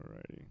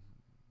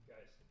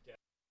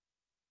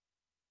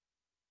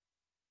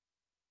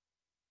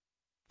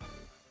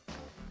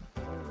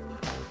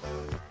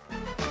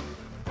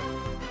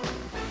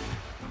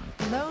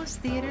Rose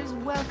Theaters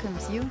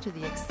welcomes you to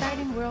the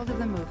exciting world of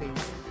the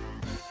movies.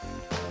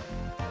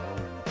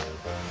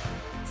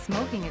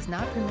 Smoking is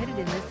not permitted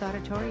in this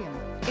auditorium.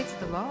 It's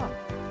the law.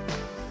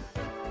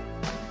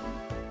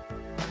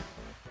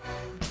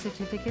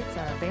 Certificates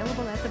are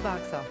available at the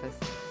box office.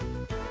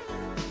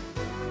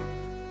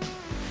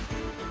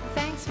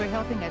 Thanks for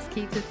helping us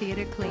keep the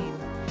theater clean.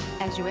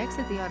 As you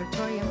exit the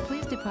auditorium,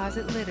 please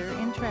deposit litter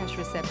in trash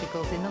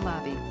receptacles in the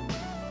lobby.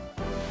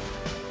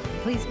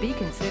 Please be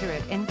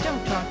considerate and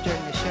don't talk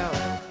during the show.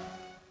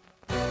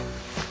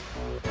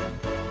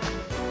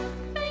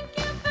 Thank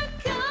you for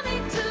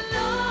coming to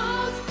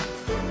Lowe's.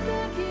 Sit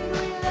back and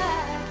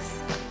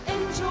relax.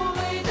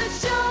 Enjoy the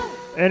show.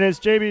 And it's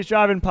JB's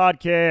Driving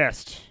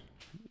Podcast.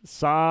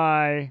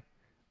 Sci-Fi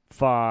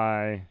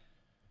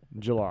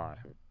July.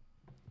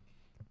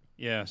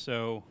 Yeah,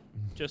 so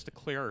just to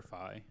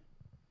clarify,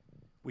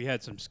 we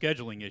had some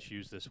scheduling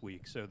issues this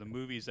week, so the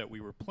movies that we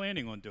were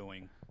planning on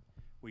doing,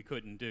 we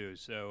couldn't do.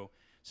 So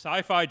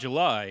Sci-Fi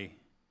July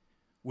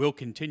will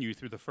continue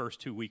through the first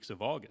 2 weeks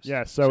of August.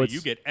 Yeah, so it's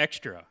you get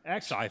extra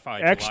Sci-Fi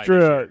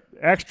July.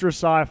 Extra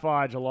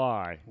Sci-Fi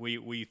July.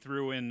 We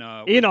threw in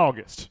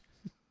August.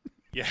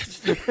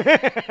 Yes.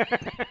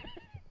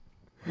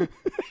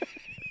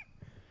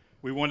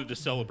 We wanted to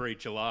celebrate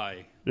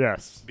July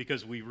Yes.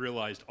 because we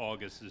realized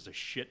August is a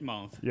shit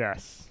month.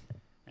 Yes.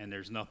 And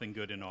there's nothing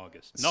good in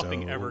August.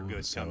 Nothing ever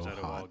good comes out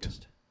of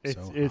August.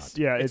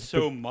 It's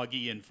so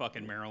muggy in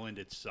fucking Maryland,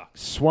 it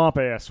sucks. swamp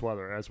ass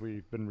weather, as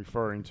we've been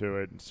referring to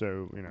it.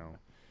 So,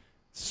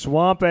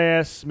 swamp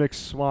ass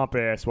mixed swamp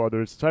ass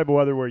weather. It's the type of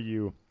weather where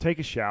you take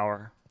a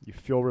shower, you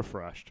feel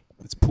refreshed.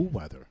 It's pool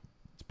weather.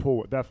 It's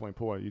definitely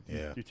pool weather.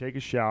 You take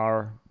a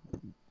shower,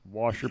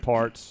 wash your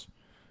parts,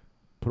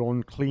 put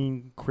on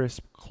clean,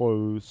 crisp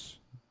clothes,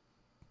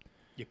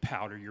 You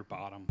powder your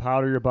bottom.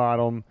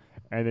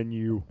 and then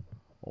you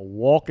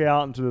walk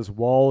out into this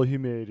wall of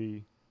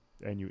humidity,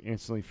 and you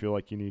instantly feel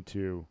like you need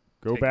to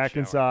go Take a back shower.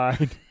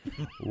 inside,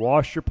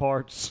 wash your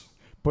parts,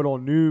 put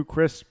on new,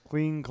 crisp,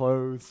 clean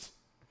clothes.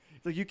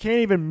 It's like you can't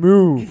even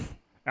move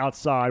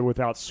outside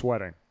without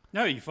sweating.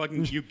 No,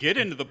 you get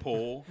into the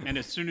pool, and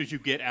as soon as you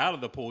get out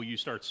of the pool, you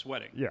start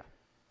sweating. Yeah.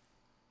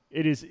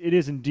 It is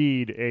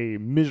indeed a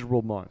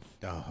miserable month.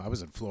 I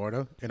was in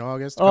Florida in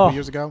August a couple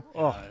years ago.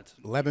 It's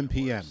 11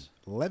 p.m. worse.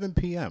 11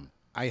 p.m.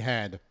 I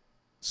had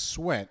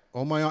sweat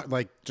on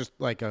my just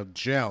like a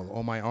gel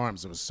on my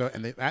arms. It was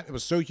it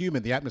was so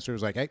humid. The atmosphere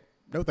was like, hey,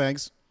 no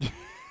thanks.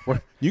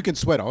 You can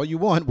sweat all you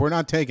want. We're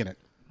not taking it.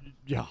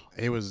 Yeah.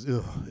 It was.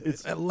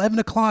 It's 11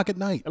 o'clock at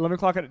night. 11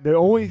 o'clock. The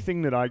only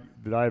thing that I've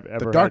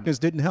ever The darkness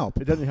didn't help.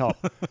 It doesn't help.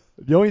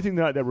 The only thing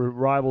that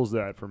rivals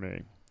that for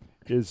me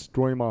is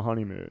during my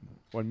honeymoon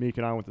when Meek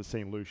and I went to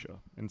St. Lucia.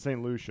 And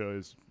St. Lucia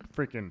is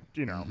freaking,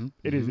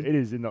 it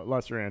is in the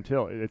Lesser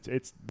Antilles.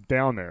 It's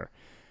down there.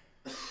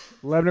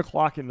 11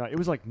 o'clock at night. It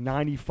was like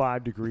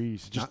 95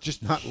 degrees.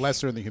 Just not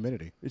lesser in the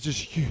humidity. It's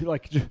just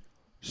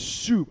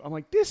soup. I'm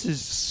like, this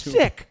is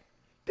sick.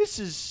 This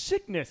is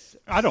sickness.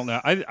 I don't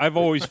know. I've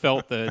always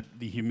felt that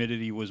the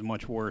humidity was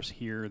much worse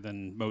here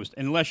than most,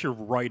 unless you're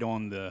right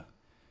on the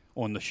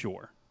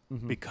shore,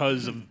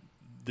 because of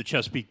the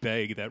Chesapeake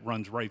Bay that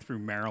runs right through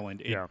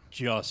Maryland.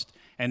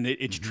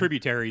 Its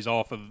tributaries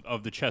off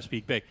of the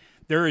Chesapeake Bay.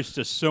 There is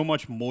just so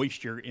much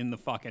moisture in the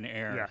fucking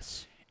air.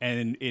 Yes.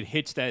 And it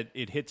hits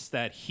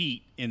that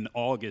heat in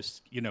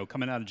August,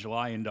 coming out of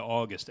July into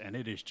August, and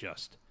it is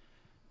just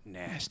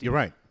nasty. You're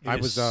right. I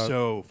was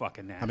so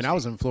fucking nasty. I mean, I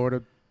was in Florida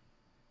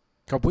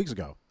a couple weeks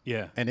ago.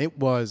 Yeah. And it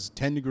was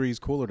 10 degrees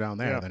cooler down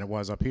there than it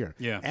was up here.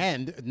 Yeah.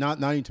 And not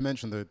even to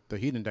mention the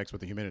heat index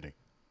with the humidity.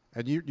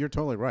 And you're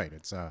totally right.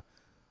 It's Yeah.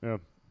 yeah.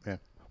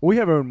 We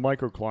have a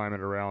microclimate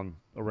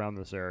around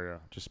this area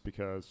just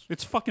because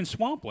It's fucking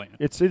swampland.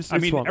 it's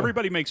swamp.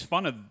 Everybody makes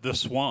fun of the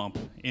swamp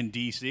in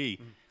D.C.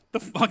 The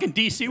fucking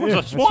D.C. was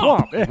a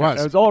swamp. Yeah, It was.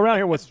 It was all around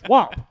here was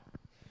swamp.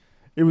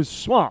 It was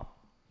swamp.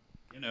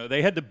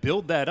 They had to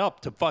build that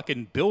up to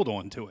fucking build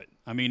onto it.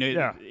 I mean,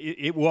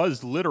 it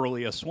was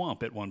literally a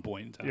swamp at one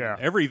point in time. Yeah.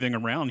 Everything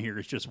around here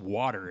is just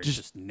water. It's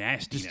just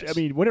nastiness.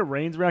 When it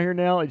rains around here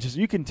now, it's just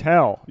you can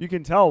tell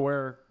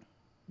where.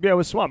 Yeah, it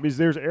was swamp because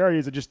there's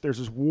areas that there's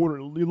this water.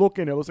 You look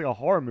in it looks like a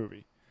horror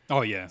movie.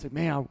 Oh, yeah. It's like,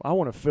 man, I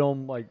want to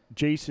film like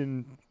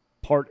Jason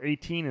Part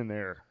 18 in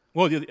there.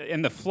 Well,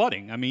 and the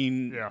flooding. I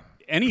mean,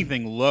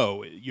 anything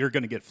low, you're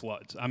going to get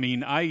floods. I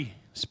mean, I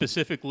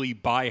specifically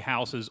buy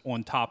houses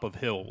on top of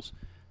hills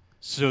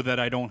so that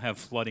I don't have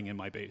flooding in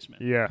my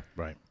basement. Yeah,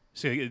 Right.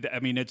 So,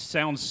 I mean, it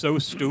sounds so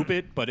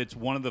stupid, but it's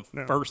one of the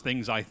first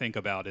things I think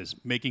about is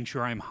making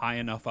sure I'm high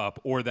enough up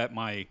or that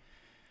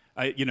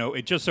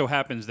it just so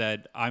happens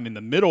that I'm in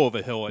the middle of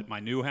a hill at my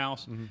new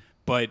house,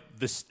 but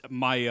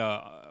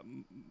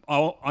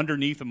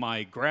underneath of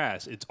my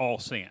grass, it's all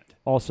sand.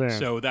 all sand.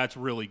 So that's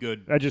really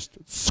good.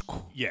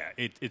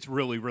 It's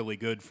really, really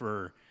good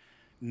for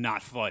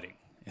not flooding.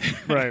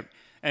 Right.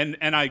 And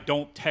I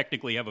don't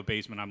technically have a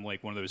basement. I'm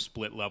like one of those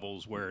split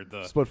levels where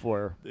Split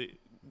floor.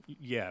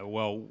 Yeah,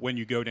 well, when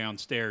you go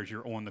downstairs,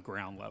 you're on the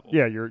ground level.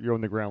 Yeah, you're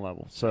on the ground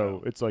level.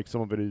 So it's like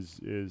some of it is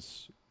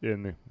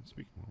in the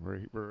we're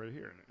right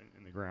here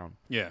in the ground.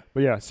 Yeah.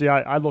 But yeah, see,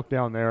 I look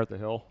down there at the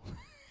hill.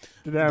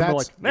 And I'm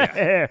That's-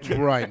 like,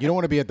 Right. You don't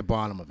want to be at the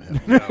bottom of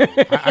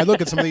it. I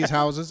look at some of these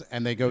houses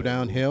and they go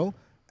downhill,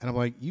 and I'm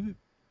like,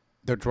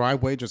 their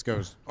driveway just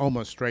goes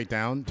almost straight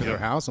down to their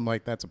house. I'm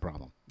like, that's a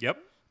problem. Yep.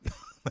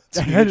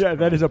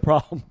 that is a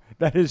problem.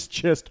 That is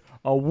just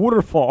a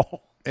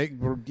waterfall.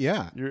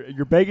 Yeah.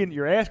 You're begging.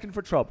 You're asking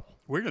for trouble.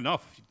 Weird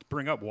enough to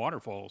bring up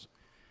waterfalls.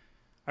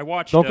 I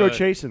watched. Don't go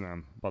chasing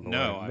them. By the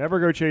no, way, never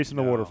go chasing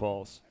the no.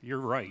 waterfalls. You're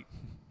right.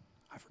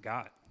 I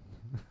forgot.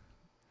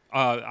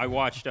 I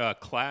watched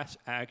Class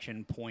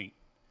Action Point.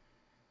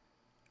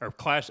 Or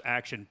Class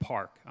Action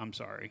Park, I'm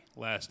sorry,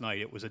 last night.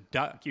 It was a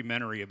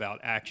documentary about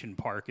Action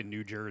Park in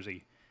New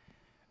Jersey.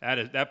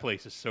 That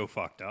place is so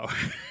fucked up.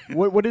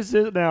 What is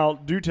it now?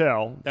 Do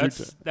tell.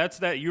 That's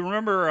that. You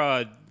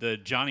remember the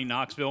Johnny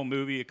Knoxville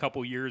movie a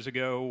couple years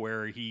ago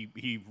where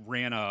he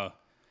ran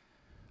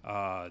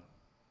an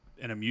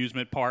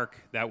amusement park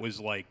that was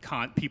like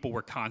people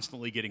were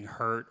constantly getting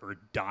hurt or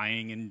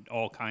dying and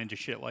all kinds of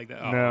shit like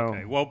that? Oh, No.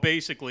 okay. Well,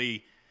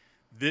 basically,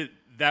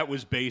 that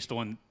was based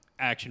on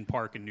Action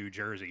Park in New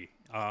Jersey.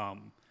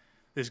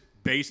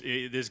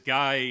 This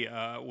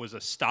guy was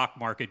a stock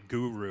market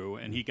guru,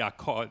 and he got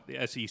caught.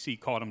 The SEC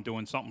caught him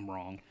doing something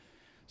wrong.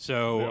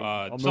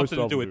 So most something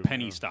to of do them with do,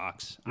 penny yeah.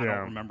 stocks. I Yeah.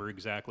 don't remember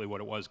exactly what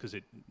it was because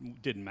it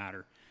didn't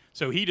matter.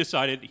 So he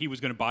decided he was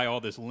going to buy all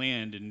this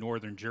land in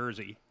northern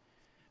Jersey,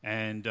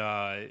 and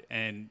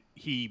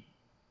he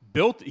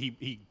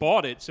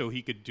bought it so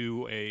he could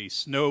do a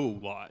snow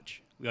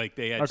lodge. Like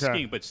they had Okay.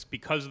 skiing, but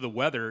because of the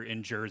weather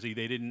in Jersey,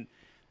 they didn't.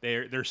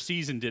 Their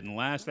season didn't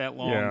last that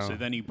long, Yeah. so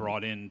then he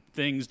brought in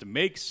things to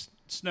make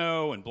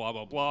snow and blah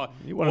blah blah.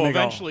 You wanna Well, make a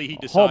eventually he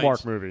decides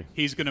Hallmark movie.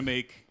 he's going to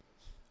make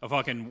a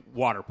fucking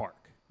water park.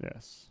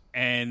 Yes.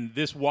 And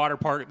this water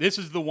park, this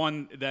is the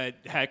one that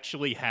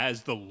actually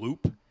has the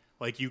loop.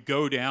 Like you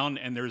go down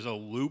and there's a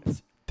loop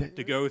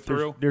to go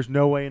through. There's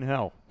no way in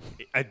hell.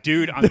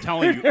 Dude, I'm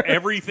telling you,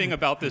 everything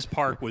about this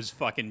park was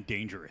fucking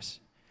dangerous.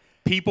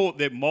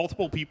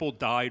 Multiple people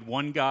died.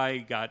 One guy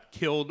got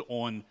killed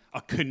on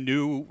a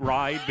canoe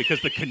ride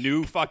because the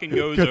canoe fucking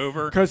goes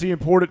over. Because he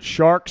imported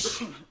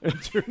sharks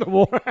into the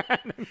water.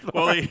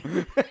 Well,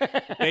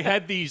 they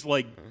had these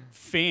like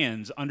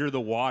fans under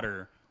the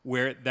water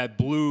where that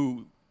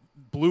blew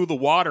the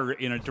water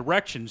in a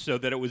direction so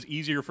that it was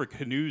easier for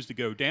canoes to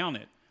go down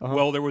it.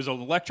 Well, there was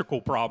an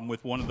electrical problem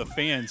with one of the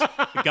fans.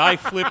 The guy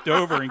flipped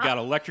over and got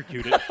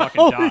electrocuted and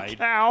fucking Holy died.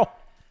 cow.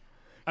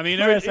 I mean,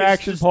 Class it's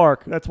Action just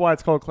Park. That's why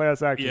it's called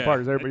Class Action Yeah. Park.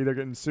 Because everybody they're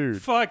getting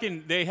sued.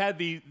 fucking. They had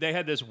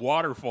this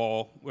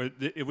waterfall where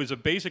it was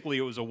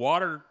a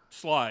water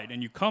slide,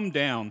 and you come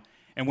down,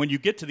 and when you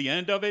get to the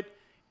end of it,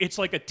 it's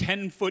like a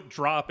 10-foot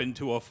drop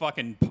into a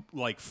fucking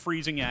like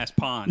freezing ass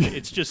pond.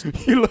 It's just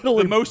You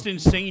literally- the most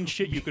insane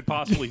shit you could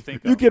possibly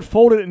think You of. get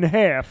folded in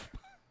half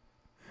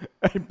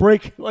and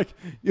break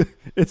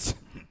it's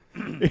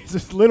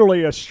just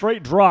literally a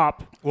straight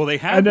drop, Well, they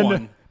had and then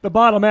one. the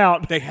bottom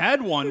out. They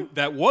had one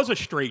that was a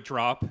straight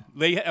drop.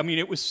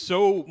 It was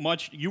so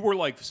much. You were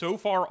like so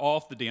far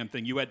off the damn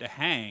thing, you had to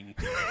hang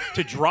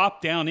to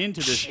drop down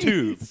into this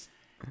tube.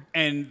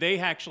 And they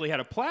actually had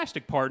a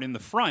plastic part in the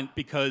front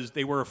because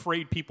they were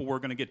afraid people were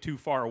going to get too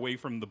far away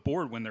from the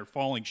board when they're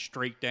falling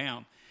straight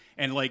down.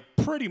 And like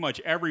pretty much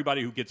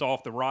everybody who gets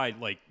off the ride,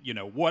 like,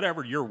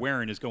 whatever you're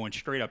wearing is going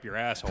straight up your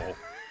asshole.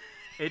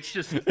 It's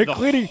just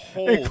including, the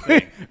whole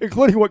thing.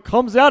 including what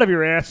comes out of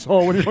your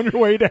asshole when you're on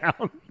your way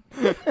down.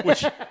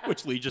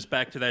 Which leads us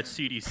back to that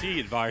CDC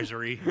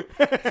advisory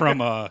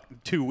from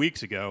 2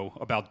 weeks ago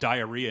about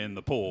diarrhea in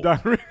the pool.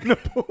 Diarrhea in the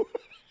pool.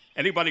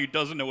 Anybody who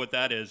doesn't know what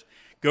that is,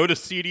 go to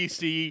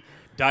CDC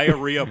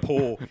diarrhea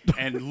pool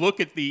and look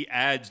at the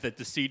ads that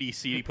the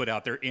CDC put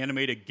out. They're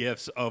animated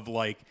GIFs of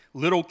like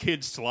little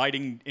kids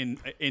sliding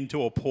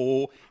into a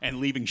pool and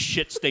leaving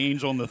shit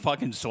stains on the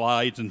fucking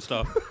slides and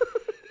stuff.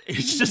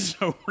 It's just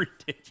so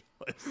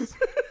ridiculous.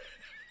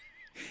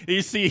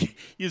 You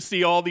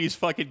see all these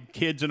fucking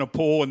kids in a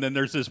pool, and then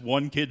there's this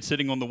one kid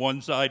sitting on the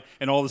one side,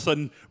 and all of a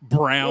sudden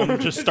brown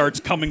just starts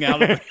coming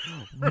out of it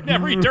in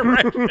every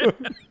direction.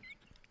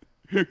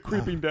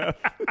 Creeping death.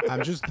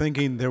 I'm just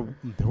thinking there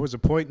was a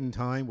point in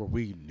time where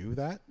we knew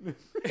that,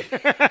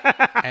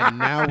 and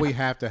now we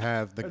have to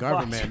have the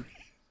government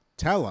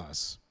tell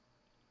us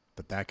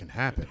that can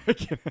happen.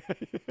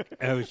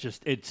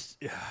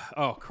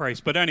 Oh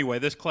Christ. But anyway,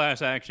 this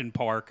Class Action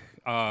Park,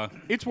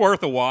 it's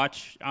worth a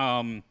watch.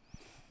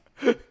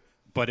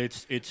 But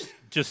it's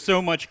just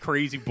so much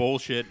crazy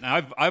bullshit. And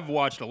I've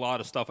watched a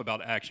lot of stuff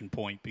about Action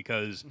Point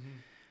because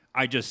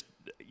I just,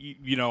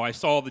 I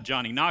saw the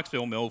Johnny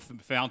Knoxville mill,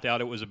 found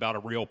out it was about a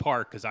real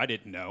park because I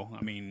didn't know.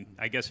 I mean,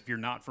 I guess if you're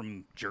not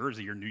from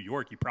Jersey or New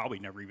York, you probably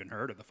never even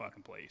heard of the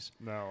fucking place.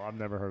 No, I've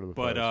never heard of the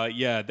But place.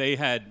 yeah, they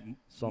had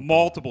Something.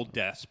 multiple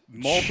deaths,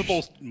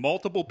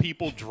 multiple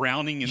people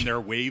drowning in their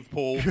wave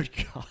pool. Good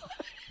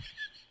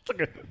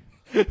God.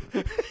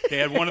 They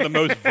had one of the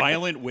most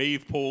violent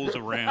wave pools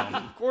around.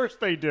 Of course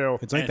they do.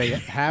 It's like they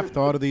half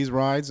thought of these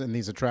rides and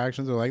these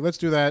attractions. They're like, let's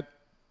do that.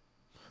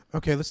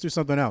 Okay, let's do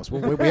something else. We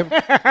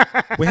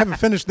haven't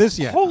finished this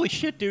yet. Holy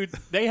shit, dude.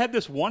 They had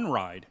this one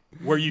ride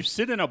where you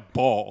sit in a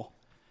ball,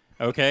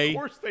 okay? Of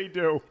course they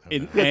do.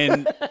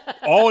 And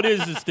all it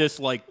is this,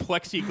 like,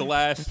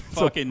 plexiglass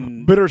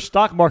fucking... Bitter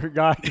stock market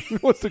guy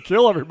wants to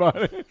kill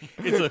everybody.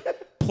 It's a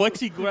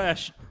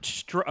plexiglass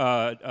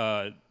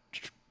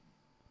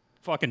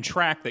fucking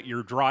track that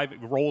you're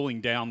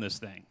rolling down this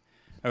thing.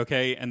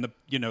 Okay, and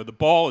the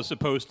ball is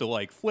supposed to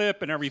like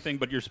flip and everything,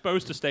 but you're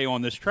supposed to stay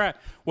on this track.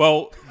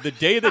 Well, the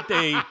day that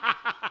they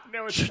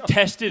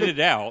tested it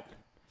out,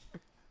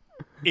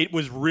 it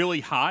was really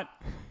hot,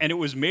 and it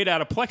was made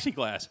out of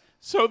plexiglass.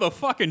 So the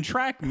fucking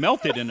track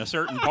melted in a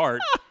certain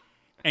part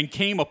and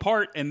came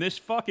apart, and this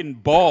fucking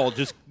ball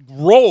just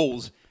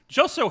rolls.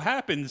 Just so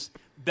happens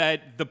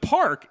that the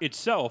park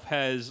itself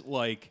has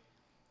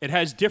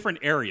different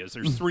areas.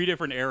 There's 3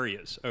 different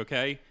areas.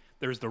 Okay,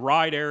 there's the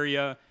ride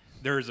area.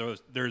 There's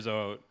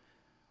a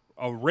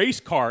race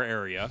car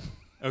area,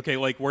 okay,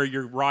 like where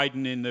you're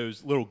riding in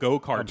those little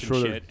go-karts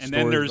and shit. And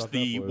then there's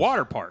the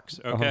water parks,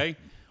 okay?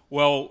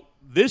 Well,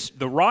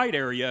 the ride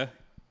area,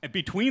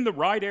 between the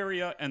ride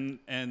area and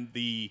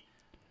the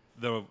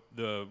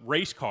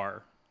race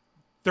car,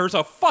 there's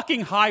a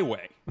fucking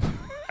highway.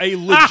 A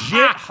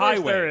legit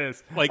highway. There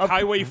is. Like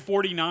Highway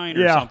 49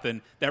 or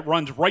something that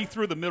runs right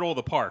through the middle of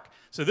the park.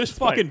 So this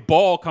fucking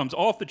ball comes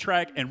off the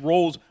track and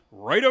rolls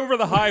right over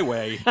the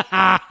highway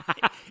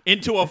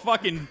into a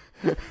fucking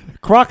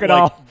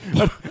Crocodile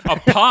a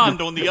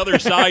pond on the other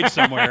side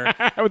somewhere.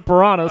 with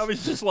piranhas. I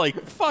was just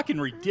like, fucking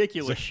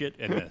ridiculous shit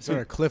in this. Is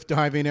there a cliff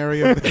diving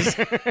area of this?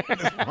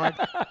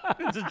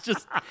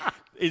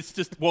 It's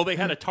just, well, they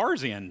had a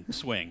Tarzan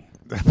swing.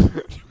 Of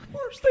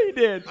course they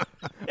did.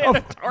 They had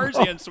a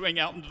Tarzan swing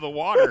out into the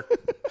water.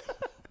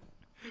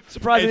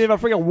 Surprised they have a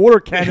freaking water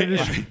cannon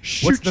to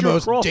shoot What's the you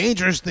most across.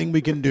 dangerous thing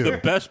we can do? The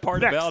best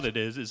part Next. about it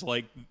is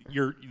like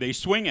they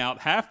swing out.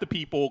 Half the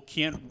people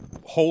can't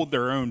hold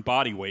their own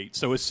body weight,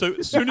 so as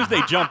soon as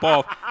they jump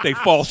off, they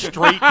fall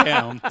straight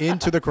down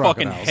Into the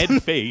fucking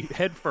crocodiles.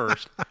 head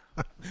first.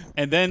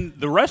 And then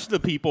the rest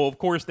of the people, of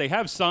course, they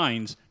have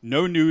signs: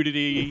 no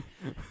nudity,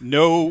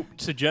 no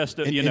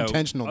suggestive,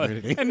 Intentional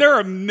nudity. And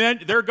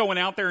they're going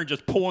out there and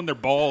just pulling their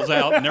balls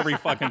out and every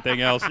fucking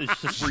thing else.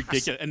 It's just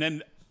ridiculous. And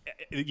then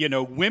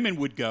women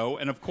would go,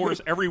 and of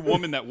course, every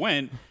woman that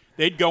went,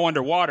 they'd go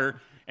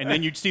underwater, and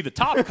then you'd see the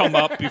top come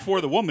up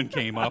before the woman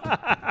came up.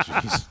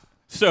 Jeez.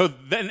 So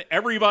then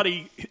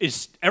everybody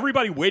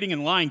waiting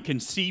in line can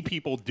see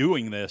people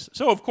doing this.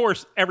 So of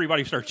course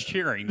everybody starts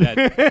cheering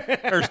that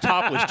there's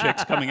topless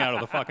chicks coming out of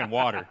the fucking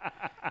water.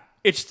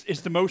 It's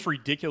the most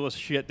ridiculous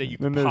shit that you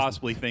could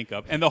possibly think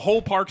of. And the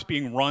whole park's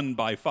being run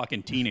by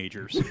fucking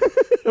teenagers.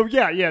 Oh,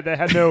 yeah, they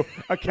had no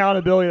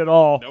accountability at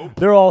all. Nope.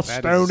 They're all That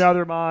stoned is- out of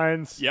their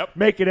minds. Yep.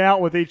 Making out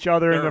with each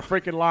other in the They're-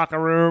 freaking locker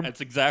room. That's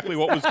exactly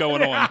what was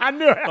going on. I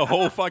knew it. The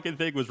whole fucking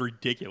thing was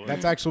ridiculous.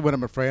 That's actually what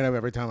I'm afraid of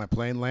every time my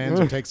plane lands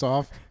or takes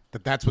off.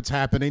 That's what's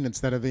happening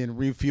instead of being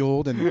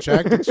refueled and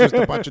checked. It's just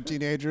a bunch of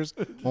teenagers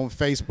on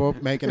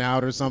Facebook making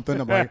out or something.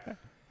 I'm like,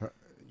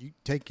 you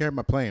take care of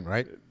my plane,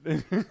 right?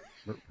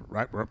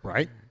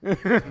 Right?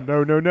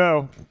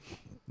 No.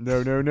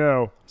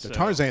 The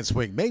Tarzan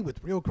swing made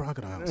with real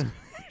crocodiles.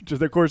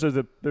 Just of course,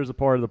 there's a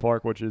part of the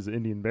park which is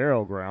Indian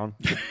burial ground.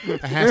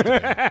 It has to be.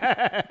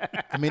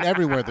 I mean,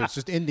 everywhere. There's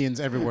just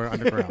Indians everywhere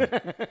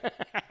underground.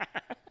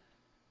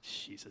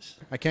 Jesus.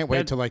 I can't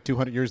wait till like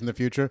 200 years in the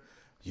future.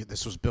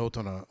 This was built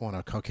on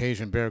a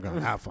Caucasian bear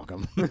ground. Ah, fuck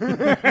them.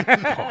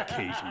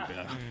 Caucasian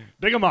bear.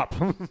 Dig them up.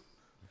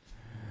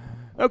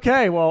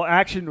 Okay, well,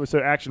 Action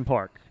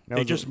Park. That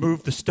They was just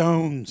moved the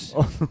stones.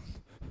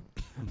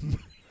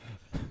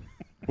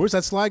 Where's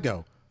that slide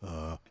go?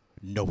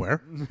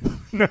 Nowhere.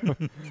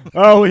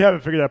 Oh, we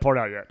haven't figured that part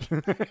out yet.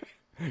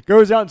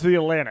 Goes out into the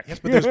Atlantic.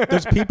 But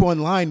there's people in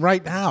line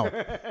right now.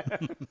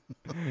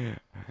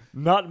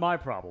 Not my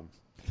problem.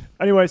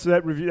 Anyway, so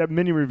that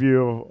mini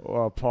review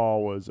of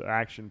Paul was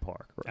Action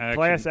Park.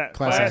 Class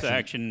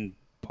Action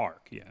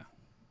Park, yeah.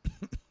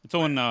 It's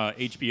on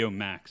HBO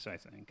Max, I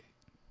think.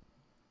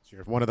 So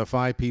you're one of the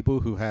 5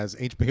 people who has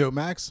HBO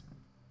Max.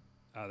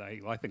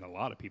 I think a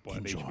lot of people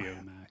have Enjoy.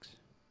 HBO Max.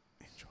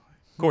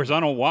 Of course, I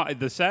don't know why.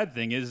 The sad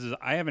thing is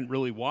I haven't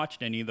really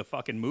watched any of the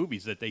fucking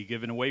movies that they've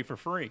given away for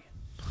free.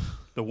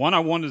 The one I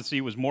wanted to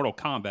see was Mortal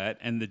Kombat,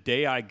 and the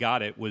day I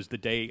got it was the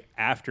day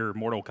after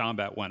Mortal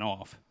Kombat went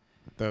off.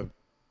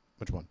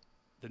 Which one?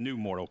 The new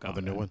Mortal Kombat.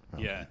 the new one?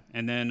 Okay. Yeah.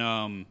 And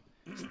then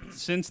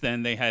since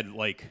then, they had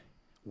like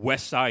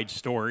West Side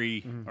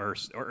Story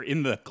or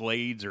In the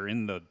Glades or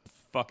In the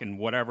fucking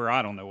whatever.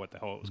 I don't know what the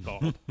hell it was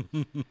called.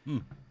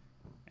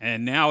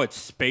 And now it's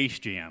Space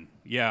Jam.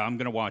 Yeah, I'm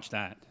going to watch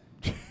that.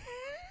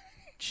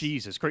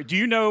 Jesus Christ. Do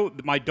you know,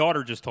 my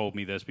daughter just told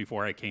me this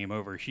before I came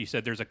over. She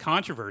said there's a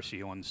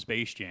controversy on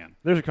Space Jam.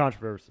 There's a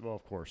controversy. Well,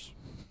 of course.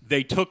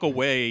 They took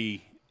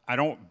away,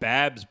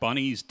 Babs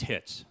Bunny's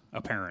tits,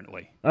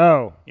 apparently,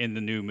 Oh, in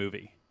the new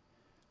movie.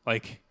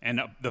 Like,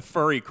 and the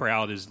furry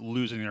crowd is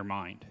losing their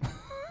mind.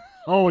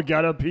 Oh, we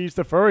got to appease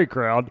the furry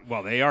crowd.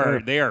 Well, they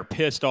are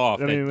pissed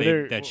off I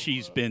mean, that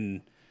she's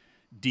been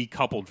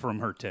decoupled from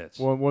her tits.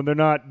 Well, when they're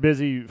not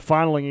busy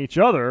fondling each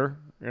other,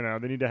 they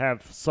need to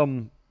have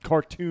some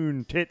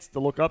cartoon tits to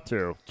look up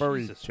to,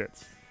 furry Jesus.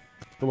 tits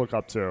to look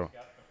up to.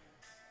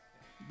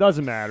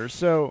 Doesn't matter.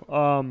 So,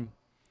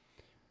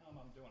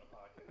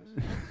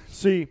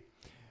 see,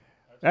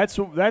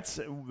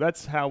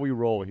 that's how we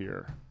roll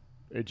here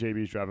at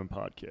JB's Driving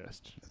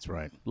Podcast. That's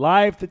right.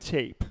 Live to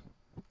tape.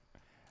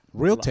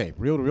 Real tape.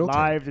 Real tape.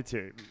 Live to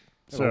tape.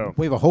 So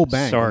We have a whole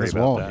bang on Sorry this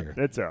about wall that. here.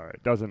 it's all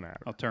right. Doesn't matter.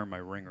 I'll turn my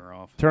ringer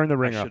off. Turn the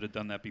ring I up. should have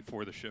done that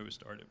before the show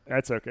started.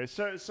 That's okay.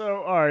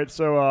 So all right.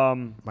 So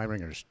My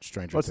ringer's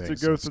Stranger let's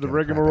Things. go so through the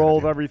scare crap out rigmarole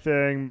of you.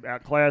 everything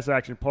at Class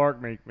Action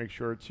Park. Make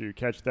sure to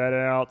catch that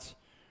out.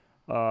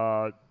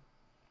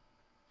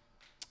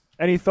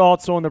 Any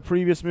thoughts on the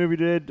previous movie we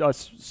did,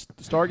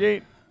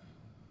 Stargate?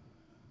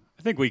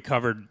 I think we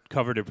covered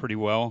it pretty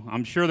well.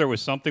 I'm sure there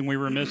was something we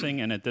were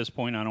missing, and at this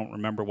point, I don't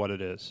remember what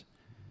it is.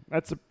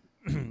 That's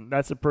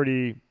a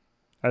pretty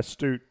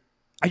astute.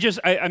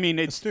 I mean,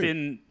 it's Astute.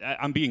 been.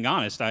 I'm being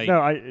honest.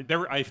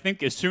 I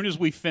think as soon as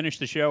we finished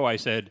the show, I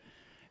said,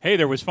 "Hey,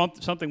 there was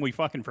something we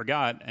fucking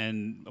forgot,"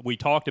 and we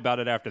talked about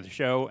it after the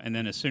show. And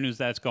then as soon as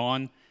that's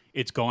gone,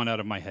 it's gone out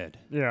of my head.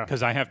 Yeah.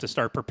 because I have to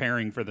start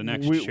preparing for the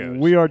next shows.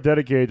 We are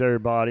dedicated to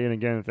everybody, and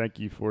again, thank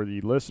you for the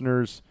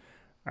listeners.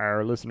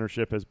 Our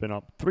listenership has been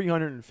up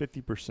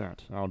 350%.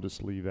 I'll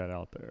just leave that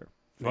out there.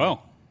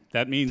 Well,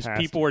 that means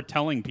Fantastic. people are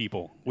telling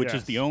people, which is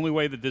Yes. the only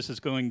way that this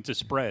is going to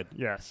spread,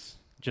 Yes.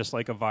 just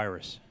like a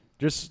virus.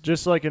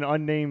 Just like an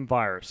unnamed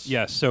virus.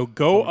 Yes, so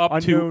go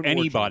up to Unknown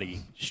anybody,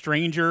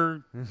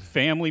 stranger,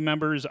 family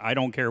members, I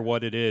don't care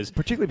what it is.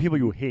 Particularly people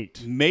you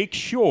hate. Make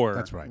sure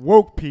That's right.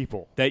 Woke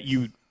people. that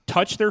you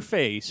touch their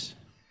face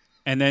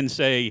and then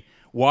say,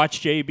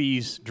 watch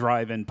JB's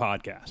Drive-In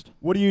Podcast.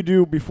 What do you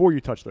do before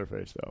you touch their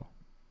face, though?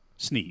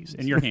 Sneeze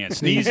in your hand.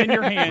 Sneeze in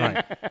your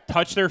hand,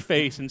 touch their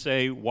face, and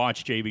say,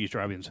 watch JB's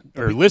Drive-In,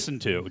 or listen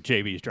to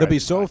JB's Drive-In They'll be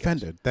so Podcast.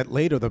 offended that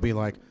later they'll be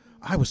like,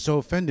 I was so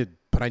offended,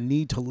 but I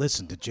need to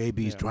listen to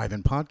JB's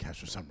Drive-In Podcast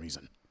for some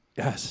reason.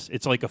 Yes,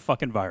 it's like a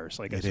fucking virus,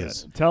 like I It said.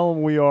 is. Tell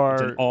them we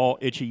It's an are. all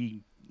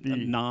itchy,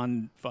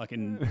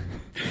 non-fucking...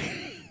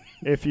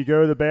 If you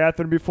go to the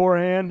bathroom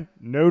beforehand,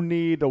 no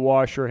need to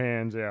wash your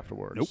hands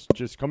afterwards. Nope.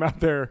 Just come out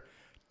there,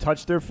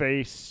 touch their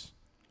face,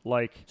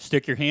 like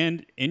Stick your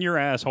hand in your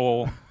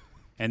asshole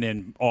and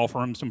then offer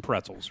them some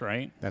pretzels,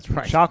 right? That's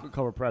right. chocolate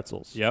covered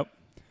pretzels. Yep.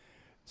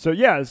 So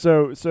yeah,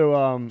 so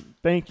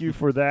thank you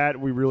for that.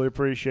 We really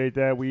appreciate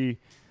that. We're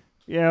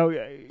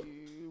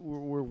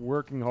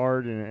working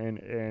hard,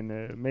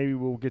 and maybe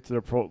we'll get to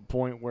the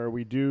point where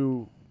we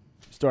do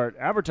start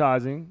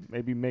advertising,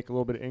 maybe make a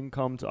little bit of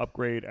income to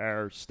upgrade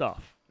our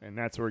stuff, and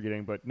that's what we're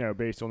getting. But no,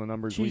 based on the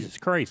numbers, Jesus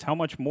Christ, how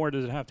much more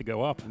does it have to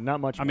go up? not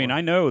much. I mean, more.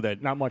 I know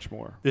that not much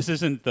more. this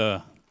isn't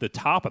the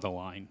top of the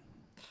line,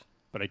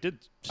 but I did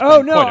spend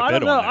Oh no, quite a I bit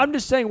don't know. on that. I'm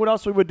just saying what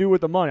else we would do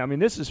with the money. I mean,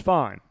 this is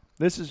fine.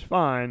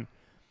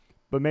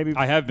 But maybe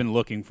I have been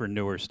looking for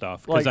newer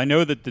stuff because Like- I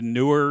know that the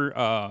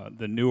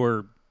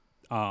newer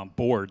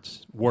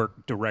boards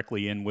work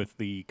directly in with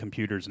the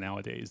computers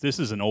nowadays. This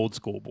is an old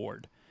school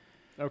board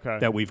okay.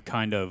 that we've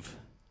kind of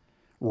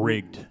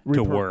rigged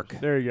to work.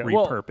 There you go.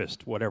 Well-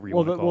 Repurposed, whatever you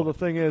Well, want to call the it.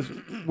 thing is,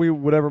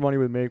 whatever money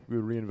we make, we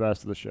would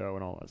reinvest in the show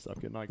and all that stuff.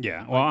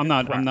 Yeah. Well, I'm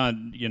not. I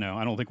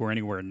don't think we're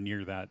anywhere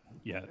near that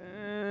yet.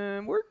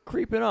 And we're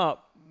creeping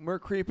up. We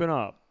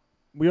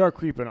are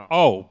creeping up.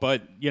 Oh,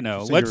 but So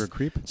let's. you're a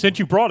creep? Since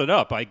you brought it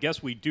up, I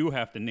guess we do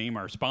have to name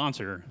our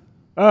sponsor.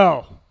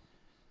 Oh,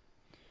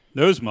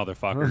 Those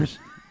motherfuckers.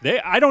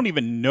 I don't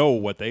even know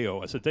what they owe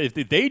us. If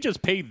they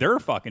just paid their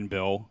fucking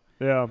bill,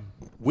 yeah.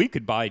 we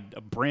could buy a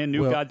brand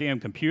new Well-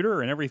 goddamn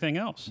computer and everything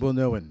else. We'll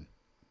know in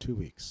 2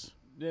 weeks.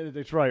 Yeah,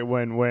 that's right.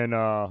 When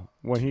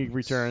he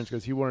returns,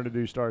 because he wanted to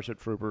do Starship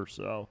Troopers,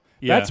 so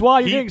Yeah. that's why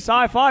you're getting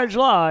Sci-Fi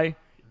July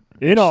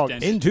in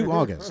August. Into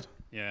August.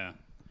 Yeah.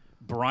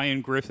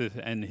 Brian Griffith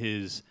and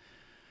his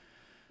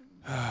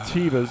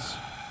Tevas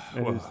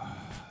and his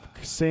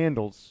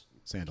sandals,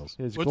 Sandals.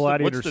 his what's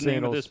gladiator the name of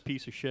sandals, this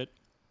piece of shit?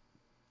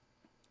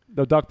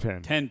 the duck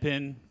pin,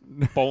 10-pin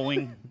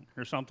bowling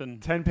or something?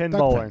 10-pin Duck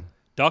bowling, pin.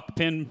 Duck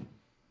pin,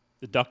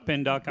 the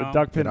duckpin.com. the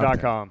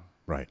duckpin.com.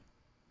 Right.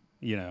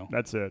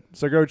 That's it.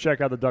 So go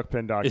check out the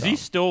duckpin.com. Is he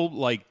still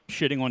like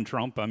shitting on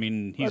Trump? I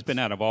mean, he's been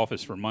That's- out of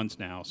office for months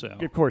now. So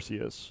Of course he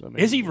is. I mean,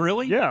 is he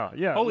really? Yeah.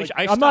 Holy Like, sh-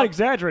 I I'm not stopped-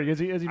 exaggerating. Is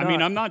he? I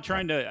mean, I'm not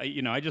trying to.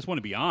 I just want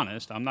to be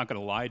honest. I'm not going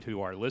to lie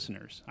to our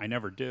listeners. I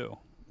never do.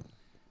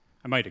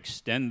 I might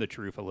extend the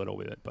truth a little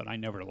bit, but I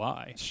never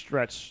lie.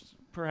 Stretch,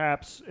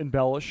 perhaps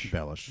embellish.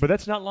 Embellish. But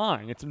that's not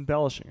lying. It's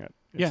embellishing it.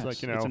 It's Yes,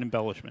 like, it's an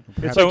embellishment.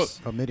 Perhaps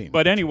So, omitting.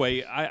 but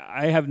anyway,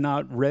 I have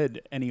not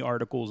read any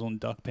articles on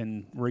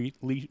Duckpin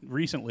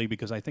recently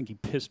because I think he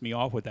pissed me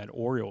off with that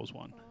Orioles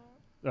one.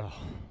 oh,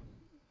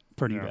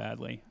 pretty Yeah.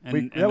 badly. And, We,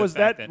 and that the was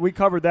fact that. We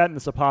covered that in the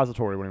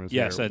suppository when he was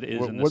Yes, here. that is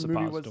what, in the what movie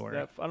was suppository.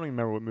 that? I don't even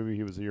remember what movie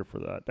he was here for.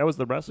 That was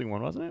the wrestling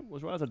one, wasn't it?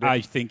 Was that a I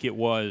different? think it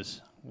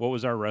was. What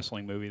was our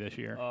wrestling movie this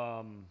year?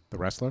 The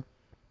wrestler.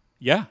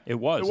 Yeah, it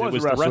was. It was The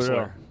The Wrestler,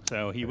 wrestler.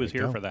 So he was you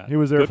here go. for that. He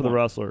was there Good for the one.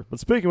 wrestler. But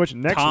speaking of which,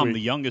 next Tom, week, the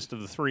youngest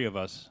of the three of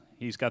us,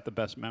 he's got the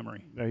best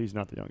memory. no, he's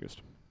not the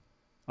youngest.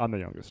 I'm the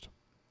youngest.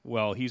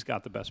 Well, he's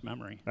got the best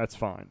memory. That's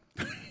fine.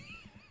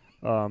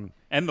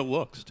 And the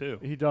looks, too.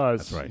 He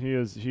does. That's right. He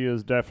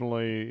is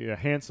definitely a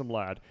handsome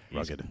lad.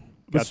 Rugged.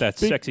 Got that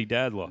speak- sexy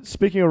dad look.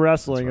 Speaking of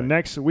wrestling, That's right.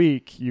 next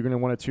week you're going to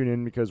want to tune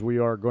in because we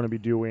are going to be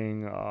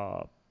doing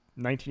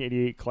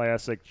 1988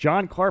 classic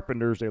John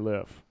Carpenter's They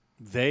Live.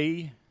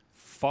 They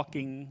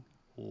fucking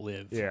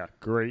live. Yeah,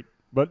 great.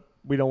 But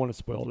we don't want to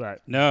spoil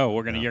that. No,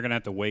 you're gonna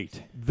have to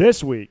wait.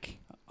 This week,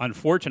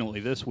 Unfortunately,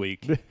 this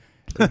week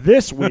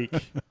this week,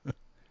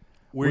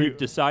 we've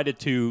decided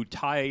to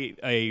tie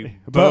a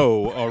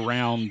bow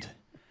around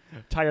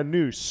tie a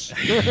noose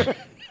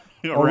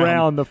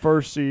around the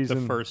first the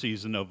season first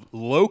season of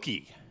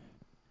Loki.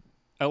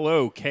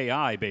 Loki,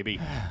 baby.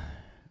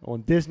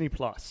 on Disney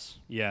Plus.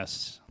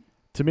 Yes.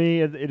 To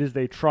me, it is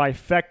a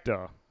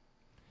trifecta.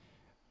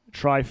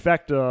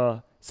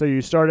 Trifecta. So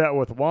you start out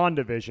with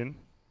WandaVision,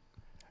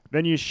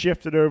 then you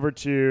shift it over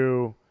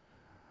to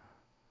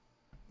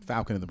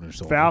Falcon and the Winter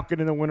Soldier. Falcon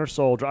and the Winter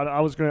Soldier. I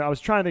was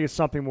trying to think of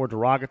something more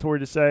derogatory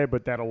to say,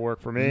 but that'll work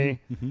for me.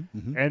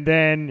 And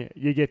then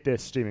you get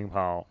this steaming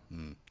pile,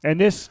 and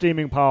this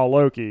steaming pile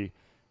Loki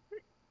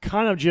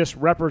kind of just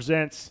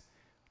represents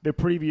the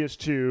previous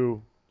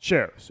two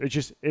shows.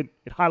 It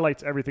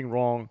highlights everything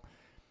wrong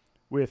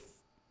with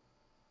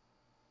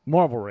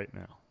Marvel right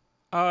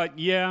now.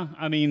 Yeah.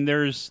 I mean,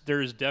 there's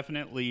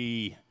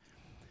definitely.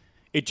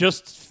 It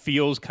just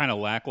feels kind of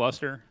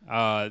lackluster.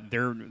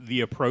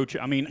 The approach.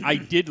 I mean, I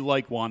did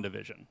like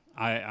WandaVision.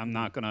 I'm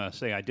not gonna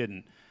say I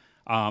didn't.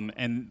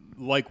 And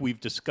like we've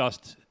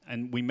discussed,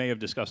 and we may have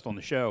discussed on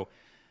the show,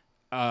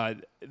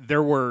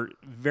 there were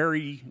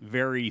very,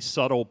 very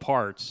subtle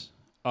parts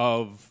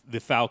of the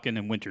Falcon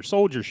and Winter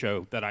Soldier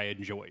show that I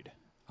enjoyed.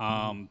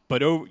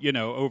 But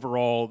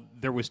overall,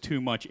 there was too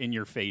much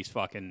in-your-face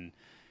fucking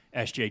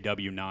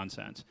SJW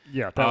nonsense.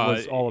 Yeah, that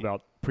was all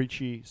about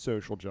preachy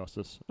social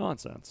justice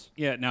nonsense.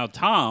 Yeah. Now,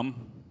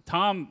 Tom,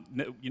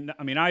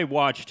 I mean, I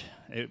watched,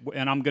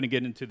 and I'm going to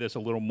get into this a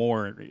little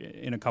more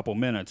in a couple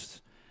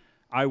minutes.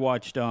 I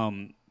watched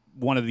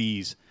one of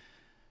these,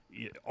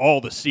 all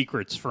the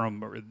secrets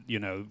from,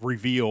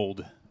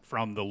 revealed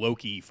from the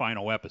Loki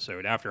final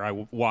episode. After I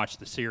watched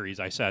the series,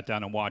 I sat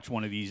down and watched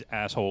one of these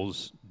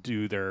assholes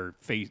do their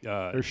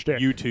shtick.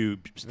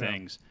 YouTube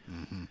things.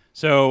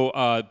 So,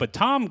 but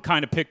Tom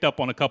kind of picked up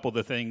on a couple of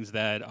the things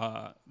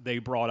that they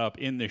brought up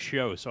in the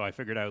show, so I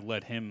figured I would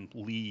let him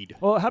lead.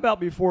 Well, how about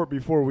before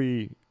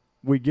we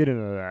get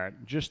into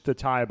that, just to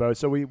tie a bow.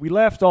 So we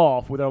left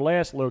off with our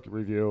last Loki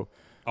review.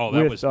 Oh,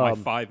 that with, was my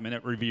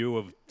 5-minute review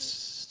of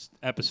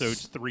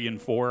episodes 3 and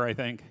 4, I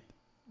think.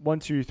 1,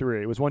 2,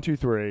 3. It was 1, 2,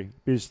 3.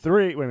 Because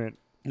 3. Wait a minute.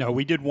 No,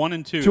 we did 1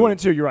 and 2. 2, 1, and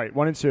 2. You're right.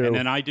 1 and 2. And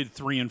then I did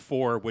 3 and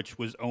 4, which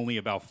was only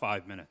about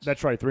 5 minutes.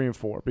 That's right. 3 and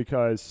 4.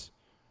 Because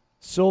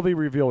Sylvie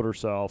revealed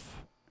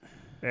herself,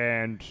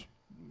 and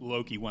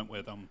Loki went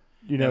with him.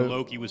 You know- and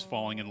Loki was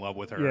falling in love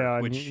with her. yeah,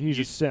 and which he's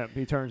a simp.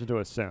 He turns into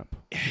a simp,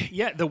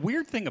 yeah. The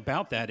weird thing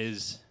about that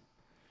is,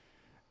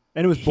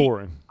 and it was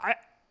boring.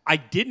 I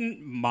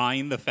didn't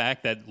mind the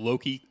fact that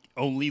Loki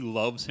only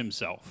loves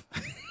himself,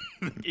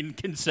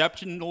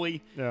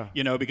 conceptually. Yeah.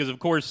 Because of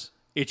course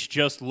it's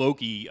just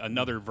Loki,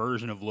 another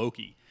version of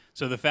Loki.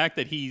 So the fact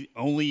that he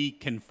only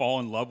can fall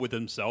in love with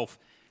himself,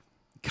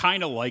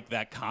 kind of like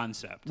that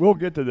concept. We'll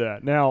get to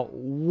that. Now,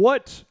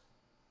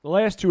 the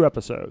last 2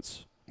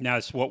 episodes, Now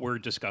it's what we're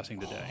discussing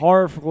today.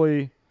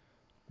 horribly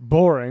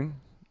boring,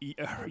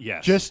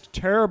 Yes. just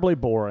terribly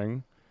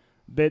boring,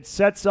 that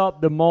sets up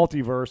the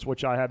multiverse,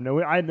 which I have no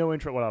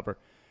interest whatever.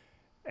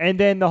 And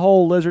then the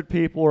whole lizard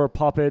people are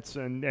puppets,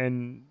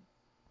 and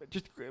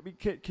just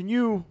can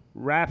you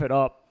wrap it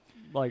up?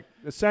 Like,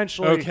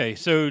 essentially, Okay,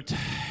 so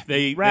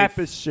they wrap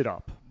they this shit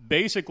up.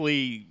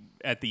 basically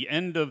at the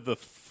end of the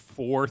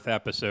 4th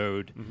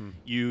episode, Mm-hmm.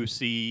 you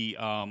see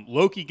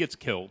Loki gets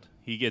killed.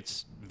 He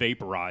gets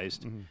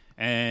vaporized. Mm-hmm.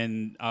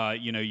 And,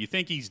 you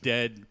think he's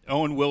dead.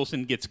 Owen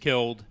Wilson gets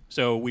killed.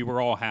 So we were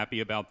all happy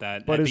about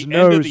that. But at his the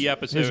nose, end of the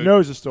episode, his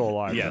nose is still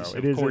alive. yes, though.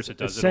 of course it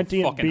does. A It'll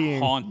sentient fucking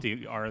being. haunt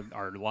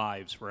our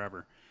lives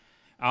forever.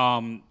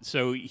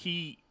 So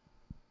he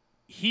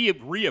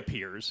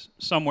reappears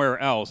somewhere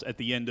else at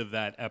the end of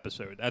that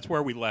episode. That's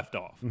where we left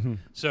off. Mm-hmm.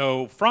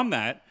 So from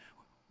that,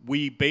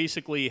 we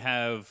basically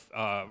have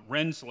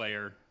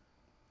Renslayer.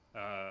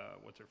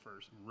 What's her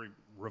first?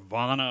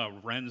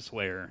 Ravonna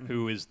Renslayer, Mm-hmm.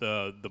 who is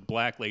the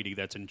black lady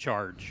that's in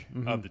charge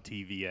of the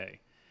TVA.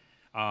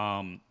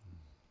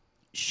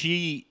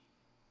 She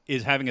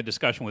is having a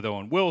discussion with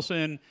Owen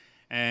Wilson,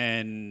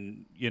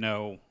 and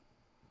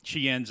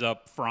she ends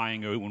up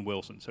frying Owen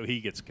Wilson, so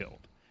he gets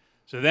killed.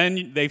 So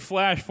then they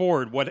flash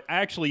forward. What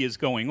actually is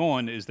going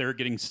on is they're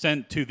getting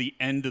sent to the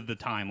end of the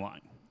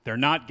timeline. They're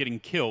not getting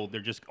killed.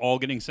 They're just all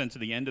getting sent to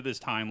the end of this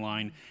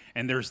timeline,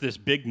 and there's this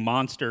big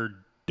monster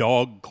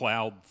dog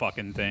cloud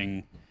fucking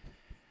thing.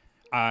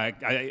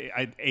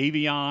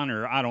 Avion,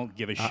 or I don't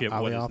give a shit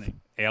what his Alioth?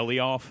 name.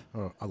 Alioth?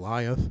 Oh,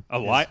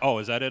 Eliath. Oh,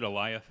 is that it?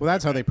 Alioth? Well,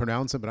 that's how they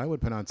pronounce it, but I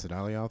would pronounce it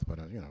Alioth, but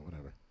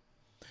whatever.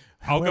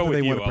 I'll go However with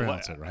they you. want to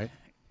pronounce it, right?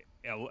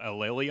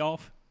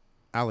 Alioth?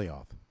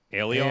 Alioth.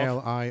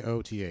 Alioth?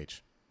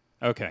 Alioth.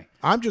 Okay.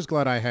 I'm just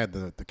glad I had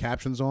the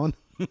captions on.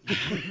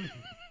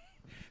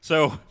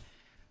 So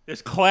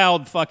this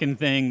cloud fucking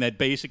thing that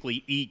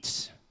basically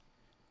eats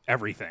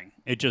everything.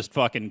 It just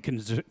fucking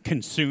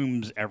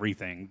consumes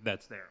everything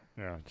that's there.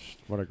 Yeah,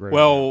 what a great.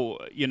 Well,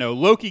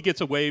 Loki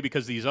gets away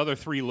because these other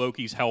 3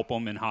 Lokis help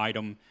him and hide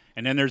him.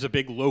 And then there's a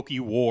big Loki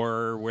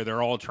war where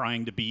they're all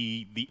trying to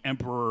be the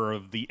emperor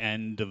of the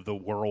end of the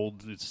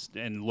world.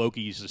 And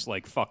Loki's just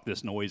like, fuck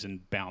this noise,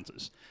 and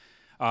bounces.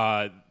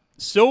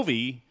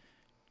 Sylvie,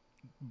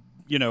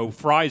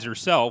 fries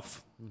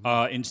herself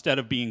instead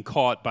of being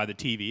caught by the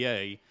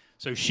TVA.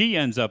 So she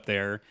ends up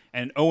there,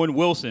 and Owen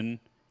Wilson,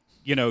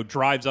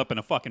 drives up in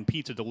a fucking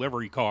pizza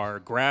delivery car,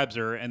 grabs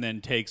her, and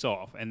then takes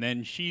off. And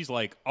then she's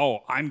like, oh,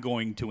 I'm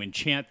going to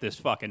enchant this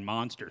fucking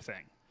monster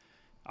thing.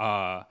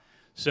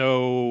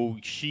 So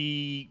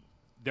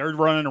they're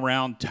running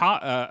around.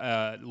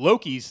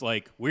 Loki's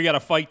like, we got to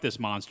fight this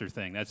monster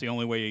thing. That's the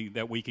only way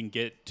that we can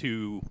get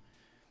to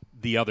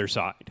the other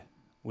side.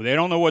 Well, they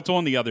don't know what's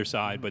on the other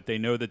side, but they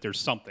know that there's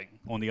something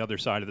on the other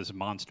side of this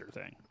monster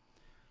thing.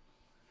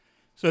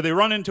 So they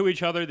run into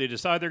each other. They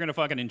decide they're going to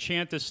fucking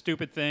enchant this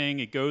stupid thing.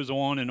 It goes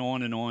on and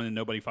on and on, and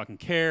nobody fucking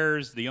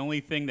cares. The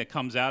only thing that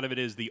comes out of it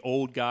is the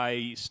old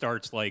guy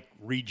starts, like,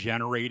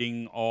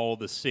 regenerating all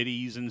the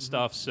cities and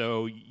stuff.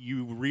 So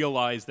you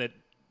realize that,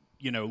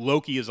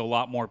 Loki is a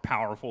lot more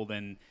powerful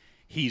than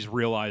he's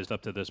realized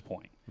up to this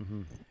point.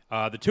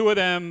 The 2 of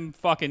them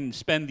fucking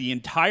spend the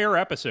entire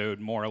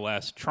episode, more or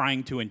less,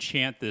 trying to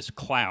enchant this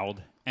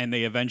cloud, and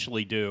they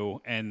eventually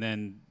do. And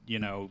then,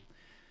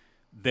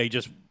 they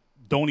just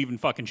don't even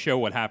fucking show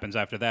what happens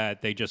after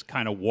that. They just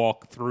kind of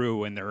walk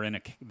through, and they're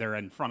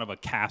in front of a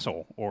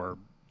castle or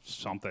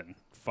something.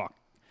 Fuck.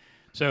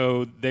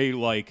 So they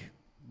like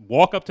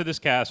walk up to this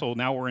castle.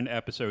 Now we're in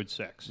episode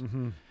 6.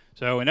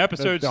 So in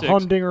episode the 6,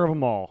 humdinger of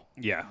them all.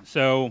 yeah.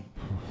 So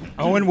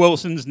Owen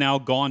Wilson's now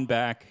gone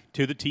back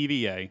to the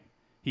TVA.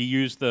 He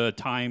used the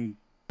time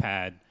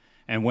pad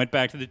and went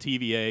back to the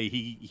TVA.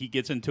 He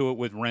gets into it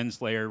with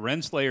Renslayer.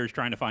 Renslayer's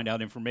trying to find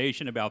out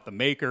information about the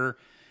Maker.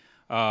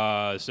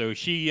 So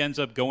she ends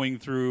up going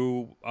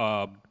through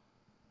a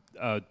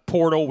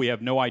portal. We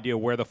have no idea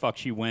where the fuck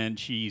she went.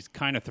 She's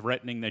kind of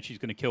threatening that she's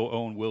going to kill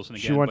Owen Wilson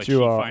again. She went but to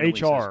finally HR.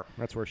 says-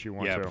 That's where she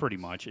went yeah, to. pretty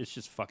much. It's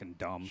just fucking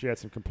dumb. She had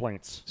some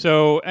complaints.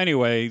 So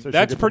anyway, So she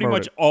that's gets pretty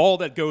much promoted. all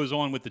that goes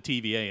on with the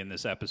TVA in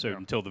this episode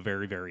until the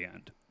very, very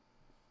end.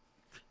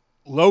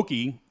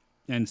 Loki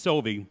and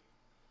Sylvie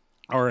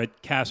are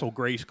at Castle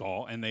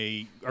Grayskull, and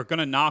they are going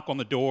to knock on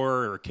the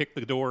door or kick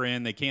the door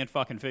in. They can't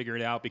fucking figure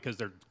it out because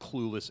they're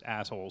clueless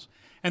assholes.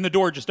 And the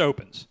door just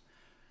opens.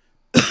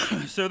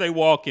 So they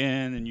walk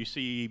in, and you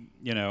see,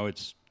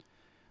 it's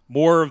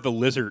more of the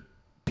lizard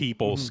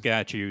people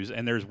statues,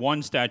 and there's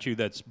one statue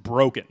that's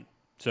broken.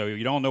 So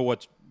you don't know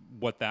what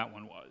that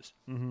one was.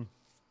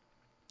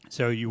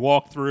 So you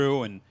walk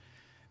through, and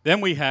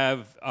then we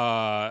have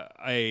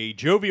a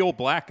jovial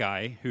black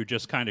guy who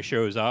just kind of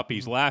shows up.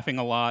 He's laughing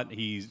a lot.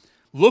 He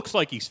looks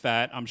like he's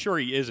fat. I'm sure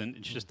he isn't.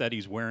 It's just that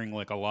he's wearing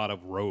like a lot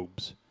of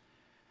robes.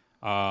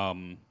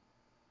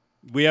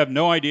 We have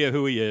no idea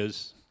who he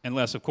is,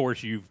 unless, of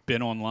course, you've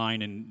been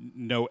online and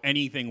know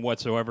anything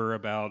whatsoever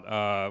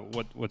about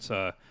what's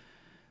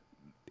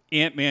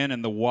Ant-Man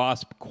and the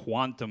Wasp: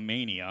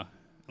 Quantumania.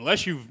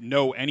 Unless you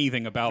know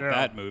anything about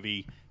that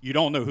movie, you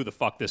don't know who the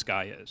fuck this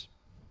guy is.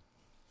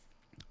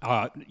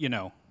 Hot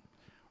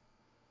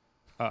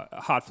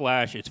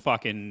Flash, it's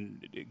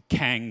fucking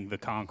Kang the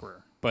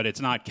Conqueror. But it's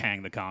not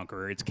Kang the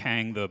Conqueror. It's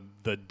Kang the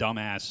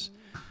dumbass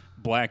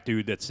black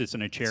dude that sits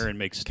in a chair and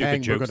makes stupid Kang,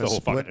 we're jokes the going whole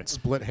to fucking day.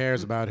 split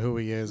hairs about who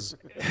he is.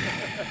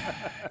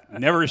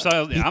 Never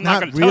saw. He's I'm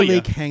not going to really tell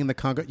you. Kang the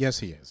Conqueror. Yes,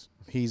 he is.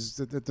 He's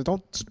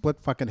don't split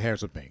fucking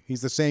hairs with me.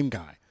 He's the same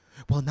guy.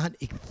 Well, not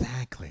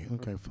exactly.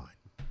 Okay, fine.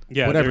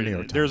 Yeah, Whatever, there- New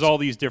York there's Times. all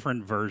these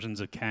different versions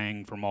of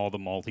Kang from all the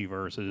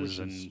multiverses, Which is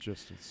and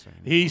just insane.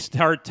 he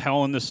started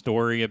telling the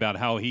story about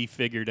how he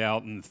figured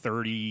out in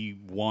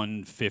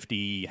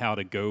 3150 how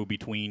to go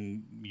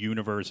between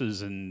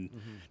universes and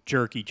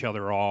jerk each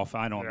other off.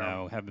 I don't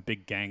know, have a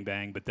big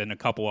gangbang, but then a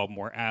couple of them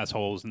were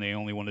assholes and they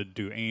only wanted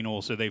to do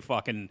anal, so they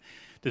fucking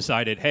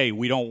decided, hey,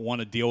 we don't want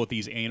to deal with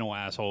these anal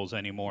assholes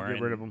anymore. Get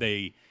and rid of 'em.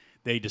 They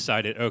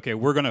decided, okay,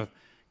 we're going to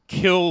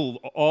kill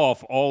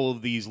off all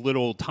of these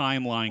little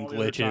timeline All the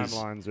other glitches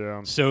timelines,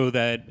 yeah. so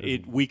that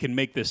we can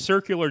make this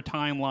circular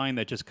timeline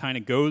that just kind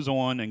of goes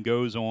on, and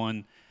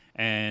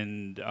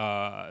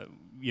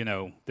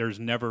there's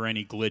never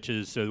any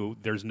glitches, so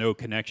there's no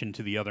connection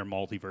to the other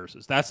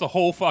multiverses. That's the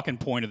whole fucking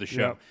point of the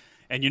show. Yeah.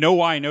 And you know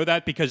why I know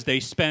that? Because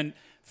they spent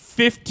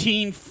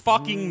 15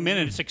 fucking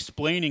minutes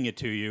explaining it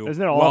to you.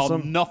 Isn't it while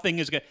awesome? nothing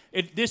is going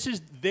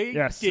to... They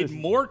Yes, did it's-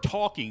 more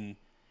talking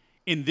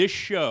in this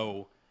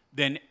show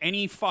than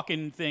any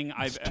fucking thing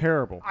It's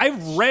terrible.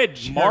 I've read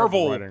Terrible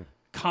Marvel writing.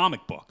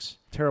 comic books.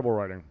 Terrible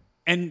writing.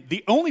 And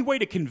the only way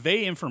to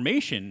convey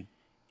information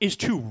is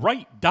to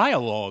write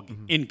dialogue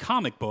Mm-hmm. in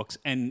comic books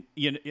and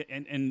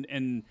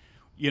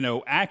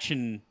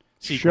action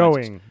sequences.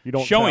 Showing. You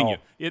don't showing tell.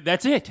 you.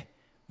 That's it.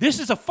 This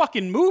is a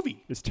fucking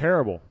movie. It's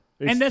terrible.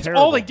 It's And that's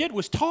terrible. all they did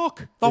was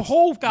talk the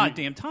whole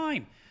goddamn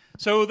time.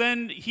 So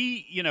then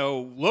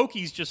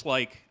Loki's just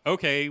like,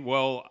 okay,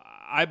 well,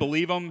 I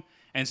believe him.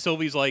 And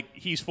Sylvie's like,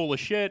 he's full of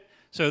shit.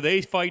 So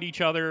they fight each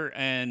other,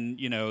 and,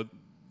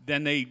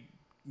 then they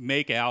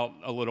make out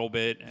a little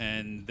bit,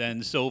 and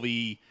then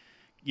Sylvie,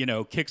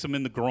 kicks him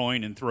in the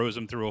groin and throws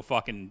him through a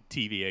fucking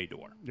TVA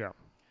door.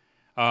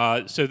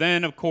 Yeah. So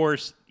then, of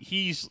course,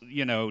 he's,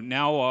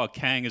 now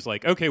Kang is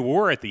like, okay, well,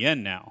 we're at the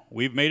end now.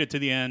 We've made it to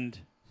the end.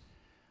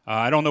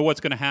 I don't know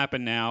what's going to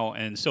happen now,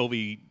 and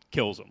Sylvie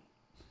kills him.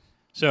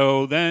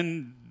 So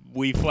then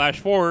we flash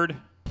forward,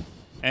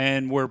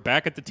 and we're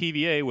back at the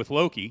TVA with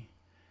Loki.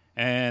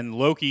 And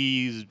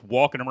Loki's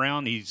walking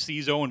around. He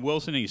sees Owen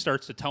Wilson, and he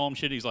starts to tell him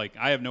shit. He's like,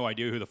 I have no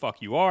idea who the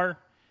fuck you are.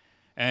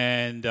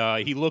 And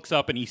he looks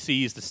up, and he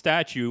sees the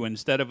statue.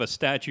 Instead of a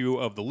statue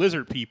of the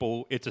lizard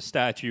people, it's a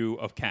statue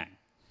of Kang.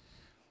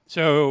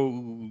 So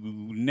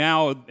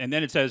now, and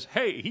then it says,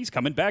 hey, he's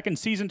coming back in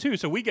season 2.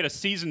 So we get a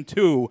season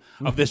 2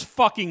 of this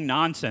fucking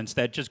nonsense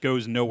that just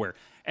goes nowhere.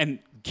 And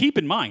keep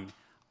in mind,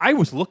 I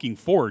was looking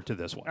forward to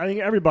this one. I think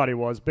everybody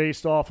was,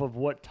 based off of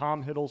what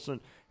Tom Hiddleston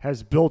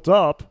has built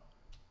up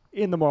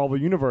in the Marvel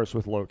Universe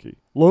with Loki.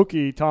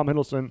 Loki, Tom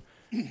Hiddleston,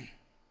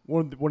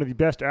 one of the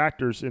best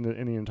actors in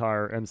the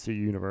entire MCU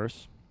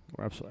universe,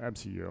 or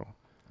MCU.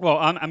 Well,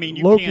 I mean,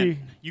 Loki,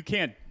 you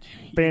can't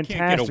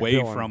fantastic get away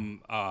villain.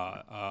 from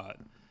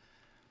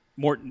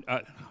Morton.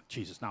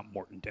 Jesus, not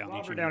Morton Downey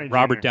Robert Jr. Downey Jr.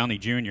 Robert Downey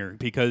Jr.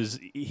 Because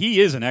he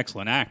is an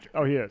excellent actor.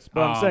 Oh, he is.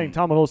 But I'm saying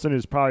Tom Hiddleston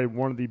is probably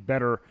one of the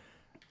better.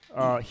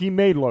 He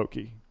made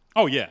Loki.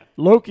 Oh yeah,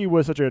 Loki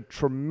was such a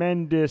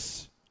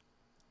tremendous,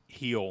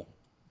 heel.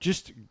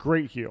 just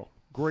great heel.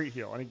 Great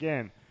heel. And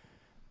again,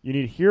 you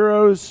need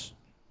heroes,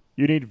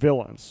 you need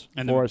villains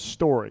And for the- a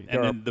story.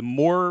 And then the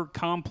more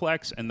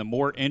complex and the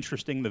more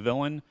interesting the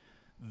villain,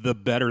 the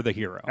better the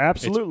hero.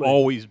 Absolutely. It's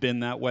always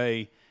been that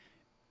way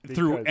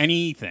through Because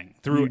anything,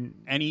 through you-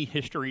 any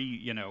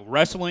history,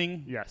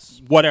 wrestling, Yes.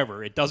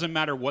 whatever. It doesn't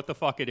matter what the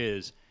fuck it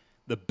is.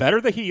 The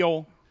better the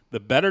heel, the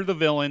better the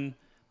villain,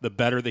 the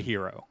better the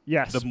hero.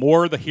 Yes. The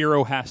more the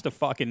hero has to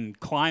fucking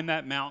climb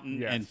that mountain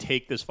Yes. and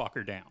take this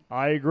fucker down.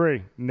 I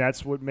agree. And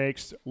that's what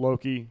makes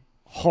Loki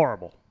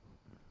horrible.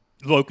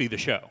 Loki the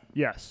show.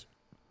 Yes.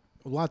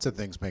 Lots of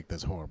things make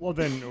this horrible.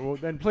 Well,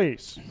 then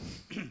please.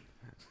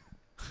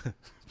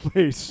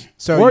 Please.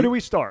 So Where you- do we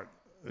start?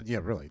 Yeah,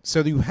 really.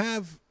 So you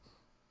have,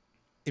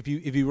 if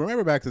you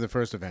remember back to the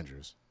first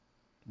Avengers,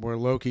 where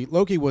Loki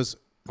was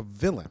a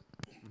villain,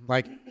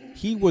 like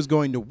he was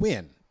going to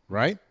win,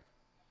 right?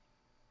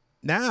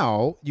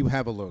 Now you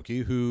have a Loki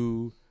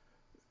who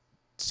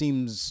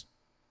seems,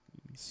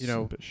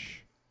 Simpish.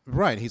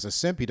 right. He's a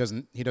simp. He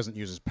doesn't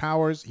use his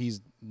powers. He's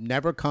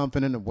never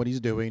confident of what he's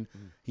doing.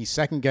 He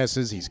second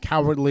guesses. He's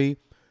cowardly.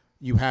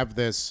 You have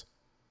this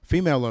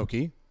female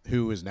Loki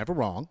who is never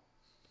wrong,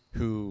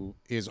 who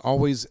is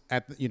always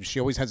she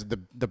always has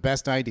the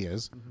best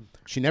ideas.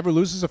 She never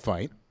loses a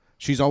fight.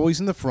 She's always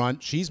in the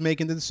front. She's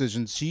making the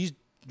decisions. She's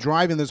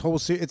driving this whole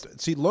series.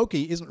 See,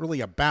 Loki isn't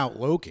really about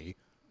Loki.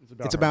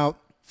 It's her. about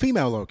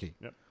female Loki.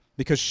 Yep.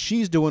 Because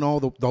she's doing all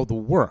the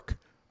work,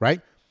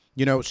 right?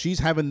 She's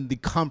having the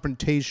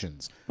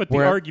confrontations. But the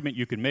where- argument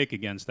you can make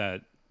against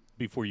that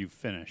before you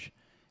finish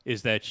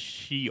is that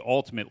she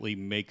ultimately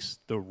makes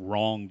the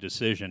wrong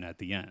decision at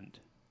the end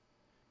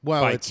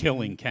well, by it's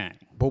killing Kang.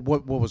 But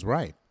what was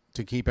right?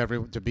 To keep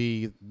everyone to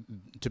be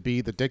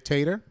the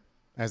dictator,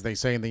 as they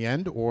say in the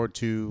end, or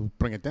to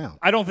bring it down?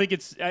 I don't think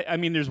it's. I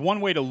mean, there's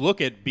one way to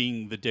look at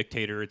being the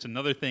dictator. It's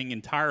another thing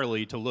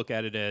entirely to look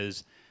at it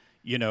as,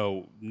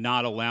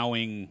 not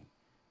allowing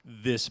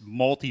this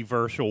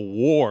multiversal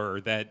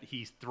war that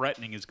he's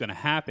threatening is going to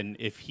happen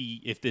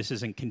if this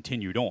isn't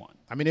continued on.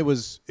 I mean, there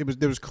was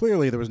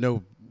clearly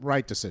no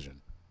right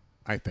decision,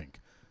 I think,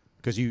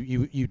 because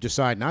you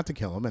decide not to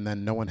kill him, and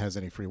then no one has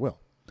any free will.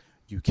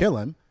 You kill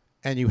him,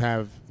 and you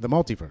have the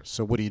multiverse.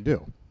 So what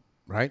do?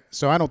 Right?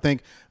 So I don't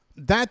think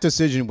that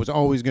decision was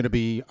always going to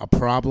be a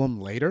problem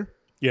later.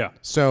 Yeah.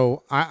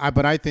 So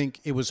but I think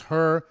it was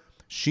her.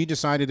 She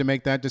decided to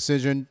make that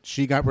decision.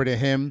 She got rid of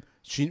him.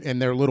 In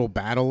their little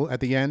battle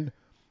at the end,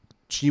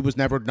 she was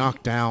never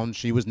knocked down.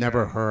 She was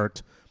never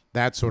hurt.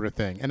 That sort of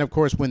thing. And of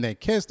course, when they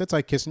kissed, that's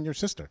like kissing your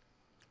sister.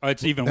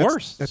 It's even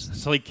worse.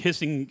 It's like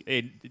kissing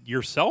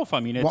yourself. I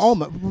mean, it's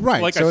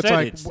right. Like So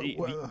I it's said,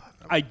 like,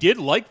 I did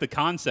like the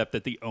concept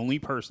that the only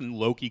person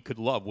Loki could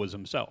love was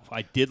himself.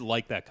 I did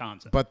like that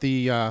concept. But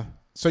the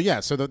so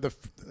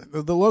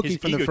the Loki His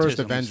from the first egotism was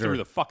Avenger through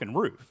the fucking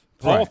roof,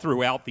 Right. all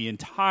throughout the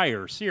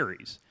entire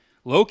series.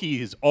 Loki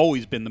has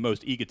always been the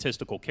most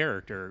egotistical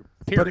character.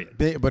 Period.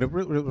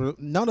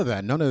 None of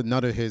that, none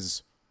of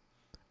his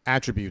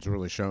attributes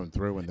really shown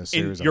through in this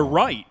And series. at you're all.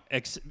 right.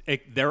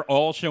 They're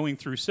all showing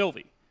through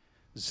Sylvie,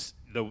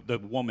 the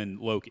woman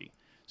Loki.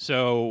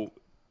 So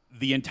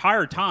the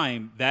entire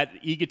time, that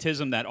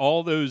egotism, that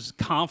all those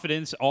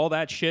confidence, all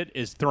that shit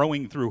is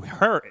throwing through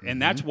her,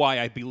 and that's why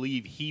I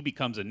believe he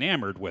becomes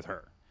enamored with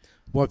her.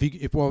 Well,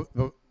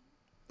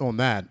 on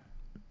that,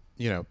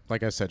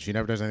 like I said, she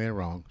never does anything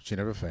wrong. She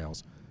never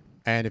fails.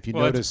 And if you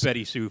Well, notice, that's a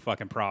Betty Sue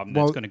fucking problem.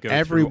 Well, That's going to go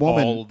every through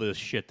woman- all the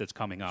shit that's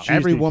coming up.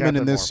 every the woman in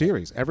Captain this Marvel.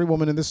 series, every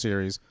woman in this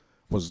series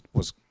was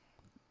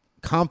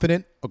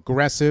confident,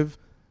 aggressive,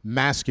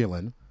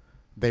 masculine.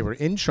 They were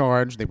in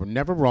charge. They were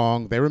never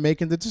wrong. They were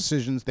making the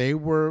decisions. They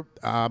were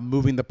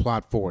moving the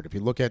plot forward. If you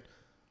look at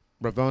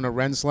Ravonna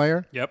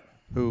Renslayer, Yep.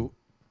 who,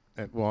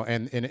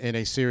 and in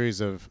a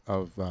series of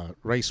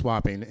race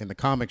swapping in the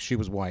comics, she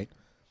was white.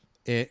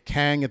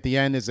 Kang at the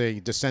end is a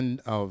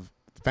descendant of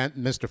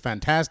Mr.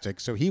 Fantastic,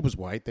 so he was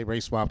white. They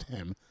race swapped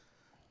him.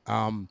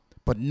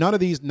 But none of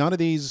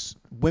these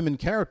women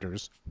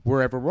characters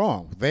were ever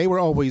wrong. They were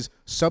always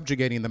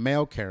subjugating the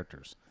male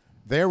characters.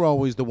 They're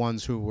always the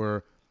ones who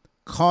were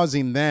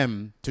causing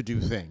them to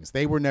do things.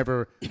 They were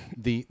never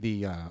the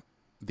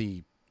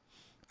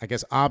I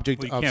guess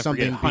object Well, you of can't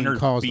something forget Hunter being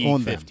caused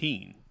on them.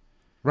 B-15.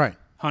 Right.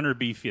 Hunter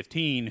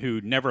B-15, who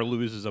never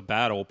loses a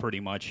battle pretty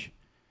much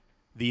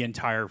the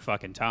entire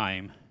fucking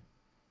time.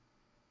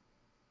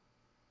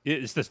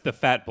 It's just the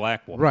fat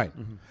black woman. Right.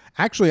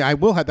 Actually, I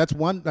will have that's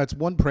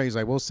one praise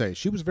I will say.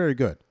 She was very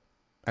good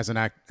as an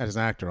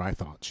actor. I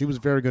thought she was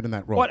very good in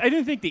that role. But I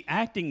didn't think the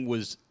acting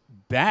was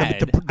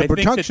bad. The I think that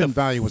production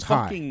value was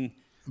high. fucking-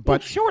 But- well,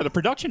 sure, the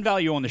production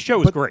value on the show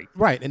was great.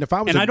 Right. And if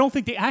I was And a- I don't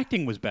think the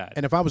acting was bad.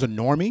 And if I was a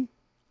normie,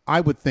 I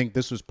would think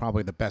this was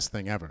probably the best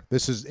thing ever.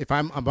 This is if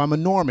I'm a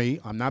normie,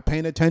 I'm not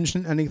paying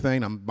attention to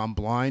anything. I'm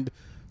blind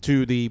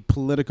to the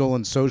political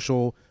and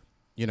social,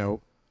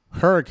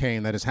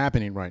 hurricane that is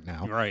happening right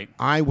now. Right.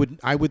 I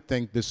would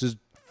think this is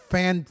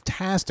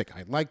fantastic.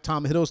 I like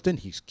Tom Hiddleston.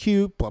 He's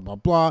cute. Blah blah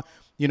blah.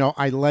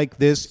 I like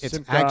this. It's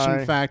Simp action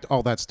guy. fact,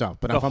 all that stuff.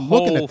 But the if I'm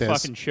whole looking at this,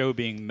 fucking show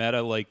being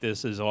meta like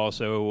this is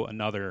also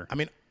another. I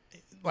mean,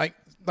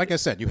 like I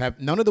said, you have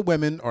none of the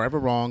women are ever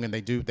wrong, and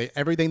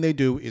everything they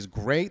do is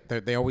great.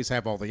 They always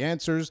have all the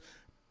answers.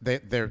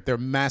 They're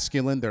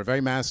masculine. They're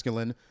very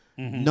masculine.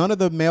 None of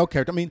the male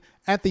characters. I mean,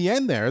 at the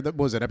end there, that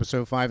was it,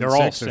 episode 5 and They're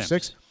all 6 or simps.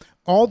 6.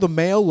 All the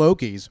male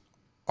Lokis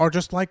are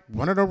just like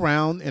running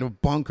around in a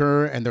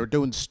bunker, and they're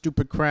doing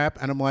stupid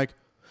crap. And I'm like,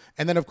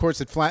 and then of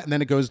course and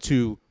then it goes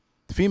to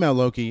the female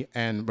Loki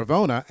and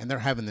Ravonna, and they're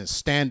having this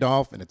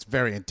standoff, and it's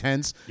very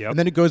intense. Yep. And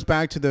then it goes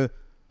back to the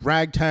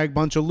ragtag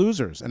bunch of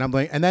losers, and I'm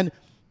like, and then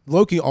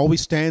Loki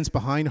always stands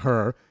behind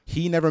her.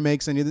 He never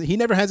makes he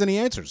never has any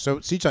answers.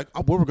 So she's like,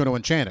 oh, well, we're going to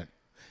enchant it.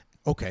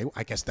 Okay,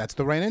 I guess that's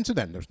the right answer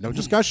then. There's no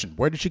discussion.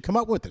 Where did she come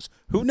up with this?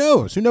 Who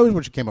knows? Who knows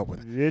what she came up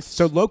with? This-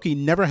 So Loki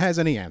never has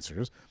any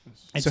answers.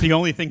 It's the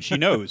only thing she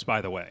knows, by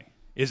the way,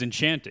 is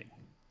enchanting.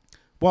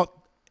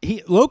 Well,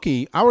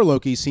 our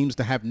Loki seems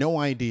to have no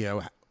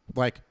idea,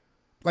 like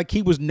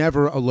he was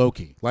never a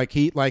Loki.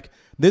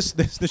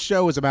 The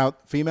show is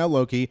about female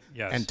Loki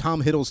Yes. and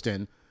Tom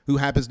Hiddleston, who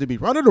happens to be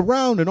running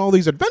around in all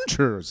these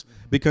adventures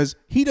because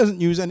he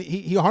doesn't use any.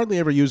 He hardly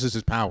ever uses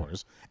his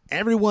powers.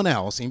 Everyone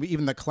else,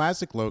 even the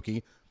classic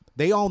Loki,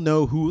 they all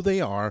know who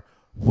they are,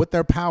 what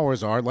their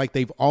powers are, like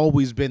they've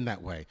always been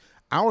that way.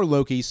 Our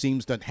Loki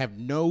seems to have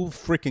no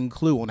freaking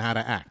clue on how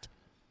to act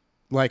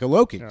like a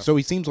Loki. Yeah. So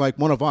he seems like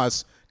one of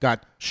us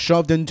got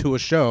shoved into a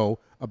show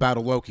about a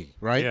Loki,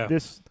 right? Yeah.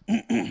 This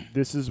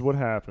is what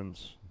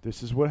happens.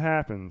 This is what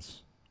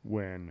happens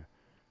when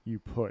you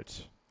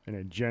put an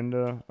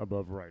agenda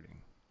above writing.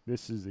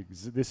 This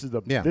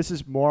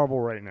is Marvel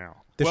right now.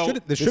 This Well,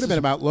 should have been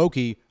about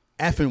Loki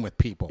effing with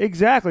people.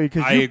 Exactly,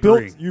 because I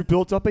agree. you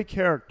built up a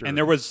character, And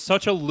there was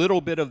such a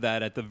little bit of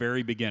that at the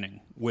very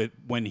beginning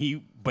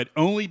but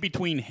only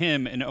between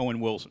him and Owen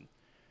Wilson.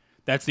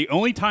 That's the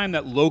only time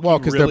that Loki Well,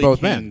 because really they're both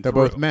came men. They're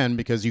through. both men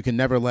because you can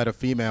never let a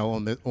female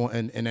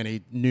in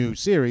any new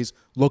series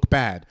look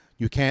bad.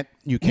 You can't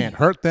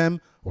hurt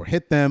them or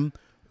hit them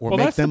or Well,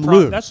 make that's them the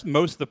lose. That's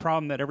most of the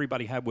problem that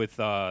everybody had with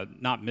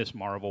not Miss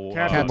Marvel,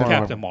 Captain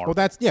Captain Marvel.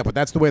 Well, but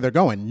that's the way they're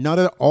going.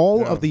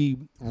 All of the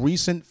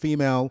recent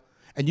female,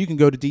 and you can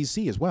go to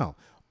DC as well.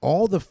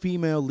 All the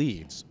female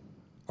leads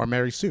are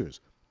Mary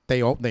Sue's.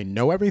 They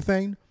know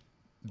everything.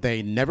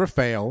 They never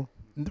fail.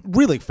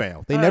 Really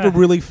fail. They never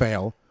really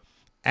fail,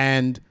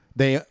 and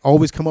they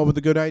always come up with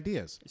the good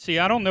ideas. See,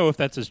 I don't know if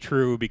that's as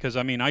true because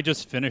I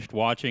just finished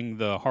watching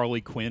the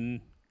Harley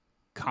Quinn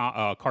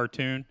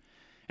cartoon,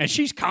 and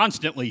she's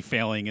constantly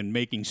failing and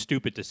making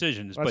stupid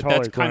decisions. That's But that's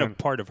Harley kind Quinn. of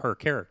part of her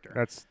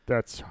character.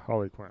 That's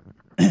Harley Quinn.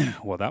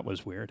 Well, that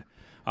was weird.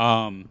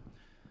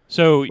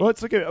 So Well,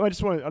 let's look at. I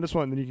just want,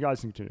 and then you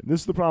guys can continue.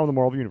 This is the problem with the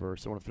Marvel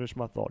Universe. I want to finish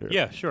my thought here.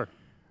 yeah, sure.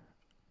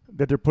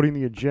 That they're putting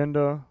the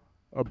agenda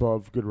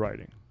above good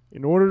writing.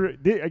 In order,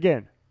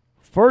 again,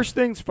 first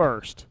things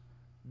first.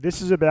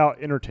 This is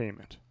about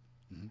entertainment.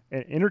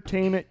 And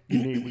entertainment, you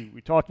need.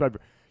 We talked about.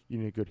 You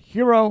need a good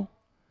hero,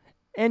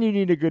 and you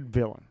need a good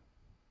villain.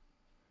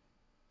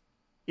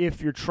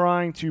 If you're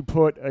trying to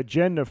put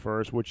agenda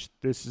first, which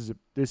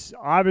this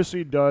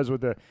obviously does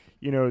with the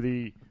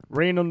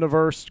random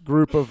diverse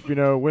group of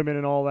women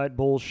and all that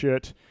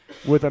bullshit,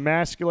 with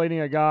emasculating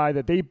a guy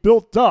that they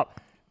built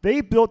up.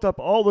 They built up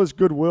all this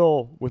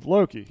goodwill with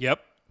Loki.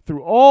 Yep.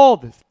 Through all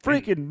the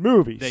freaking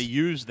movies. They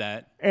use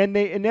that. And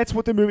that's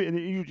what the movie, and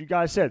you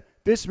guys said,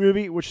 this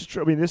movie, which is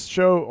true, this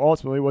show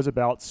ultimately was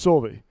about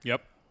Sylvie.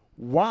 Yep.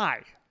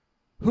 Why?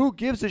 Who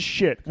gives a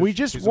shit? We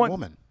just she's want a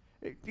woman.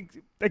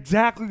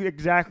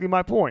 Exactly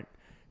my point.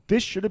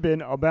 This should have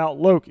been about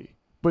Loki.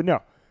 But no,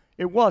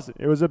 it wasn't.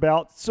 It was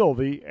about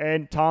Sylvie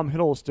and Tom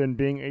Hiddleston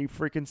being a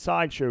freaking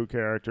sideshow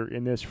character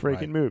in this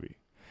freaking movie.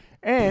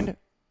 And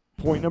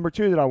point number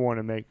 2 that I want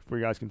to make before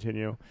you guys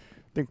continue,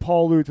 I think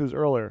Paul alluded to this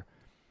earlier.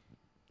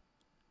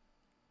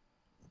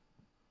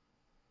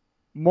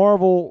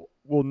 Marvel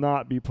will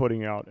not be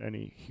putting out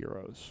any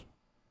heroes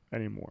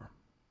anymore.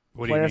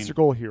 What do you mean?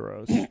 Classical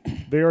heroes.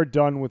 They are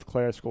done with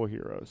classical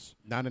heroes.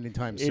 Not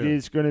anytime It soon.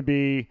 is going to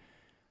be,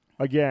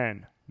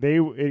 again,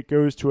 it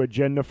goes to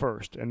agenda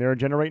first. And their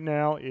agenda right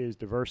now is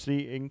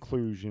diversity,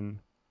 inclusion,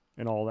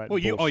 and all that Well,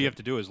 all bullshit. you have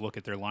to do is look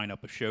at their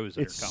lineup of shows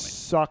that It are coming.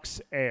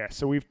 sucks ass.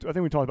 So I think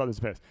we talked about this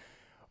in the past.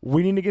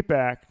 We need to get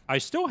back. I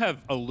still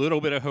have a little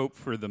bit of hope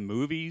for the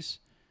movies,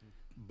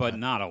 but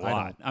not a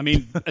lot. I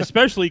mean,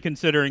 especially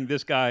considering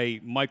this guy,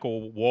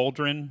 Michael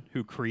Waldron,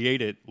 who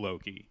created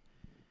Loki,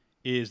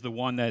 is the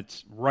one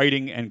that's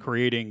writing and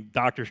creating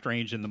Doctor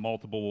Strange in the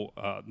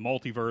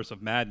multiverse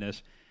of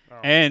madness. Oh.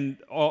 And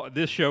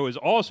this show is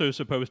also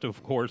supposed to,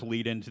 of course,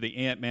 lead into the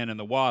Ant-Man and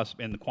the Wasp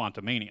and the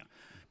Quantumania,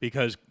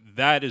 because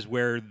that is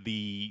where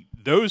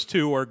those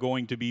two are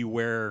going to be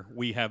where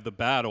we have the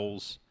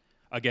battles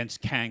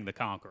against Kang the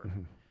Conqueror.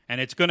 Mm-hmm.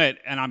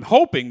 And I'm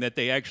hoping that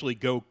they actually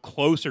go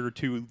closer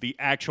to the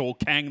actual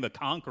Kang the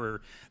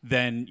Conqueror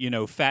than,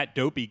 fat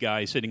dopey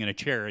guy sitting in a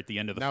chair at the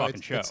end of the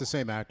fucking show. It's the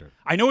same actor.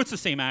 I know it's the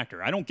same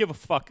actor. I don't give a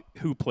fuck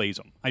who plays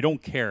him. I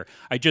don't care.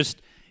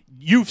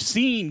 You've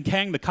seen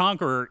Kang the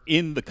Conqueror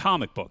in the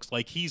comic books.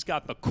 Like, he's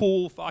got the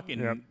cool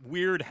fucking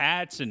weird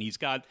hats, and he's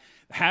got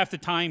half the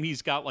time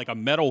he's got like a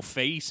metal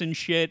face and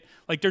shit.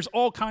 Like, there's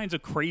all kinds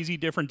of crazy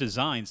different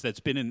designs that's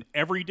been in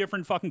every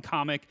different fucking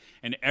comic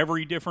and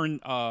every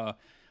different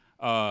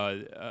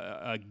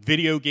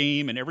video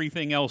game and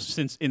everything else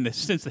since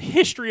the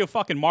history of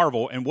fucking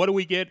Marvel. And what do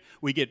we get?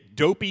 We get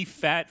dopey,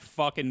 fat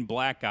fucking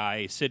black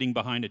guy sitting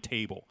behind a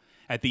table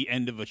at the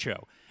end of a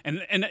show.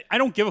 And I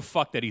don't give a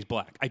fuck that he's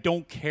black. I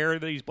don't care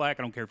that he's black.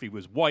 I don't care if he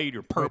was white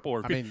or purple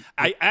or green.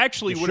 I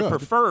actually would have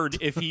preferred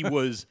if he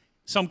was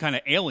some kind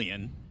of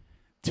alien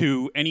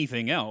to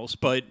anything else,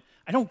 but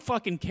I don't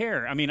fucking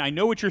care. I mean, I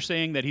know what you're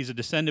saying, that he's a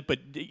descendant, but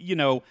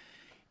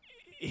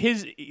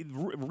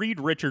Reed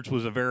Richards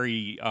was a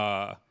very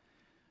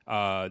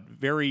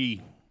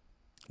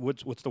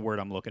what's the word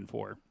I'm looking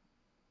for?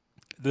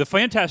 The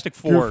Fantastic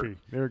Four. Goofy.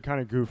 They were kind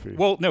of goofy.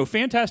 Well, no,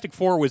 Fantastic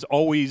Four was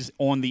always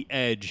on the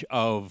edge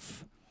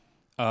of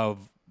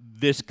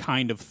this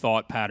kind of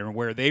thought pattern,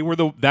 where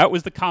that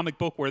was the comic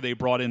book where they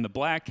brought in the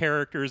black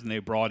characters and they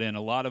brought in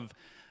a lot of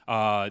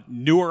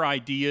newer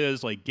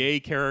ideas like gay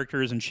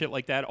characters and shit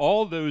like that.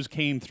 All of those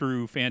came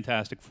through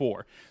Fantastic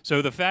Four.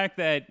 So the fact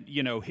that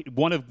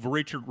one of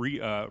Richard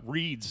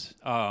Reed's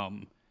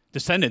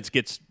descendants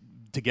gets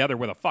together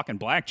with a fucking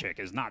black chick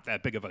is not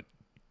that big of a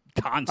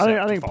concept.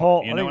 I think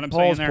Paul. You know what I'm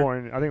Paul's saying there?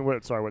 point. I think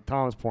what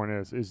Tom's point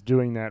is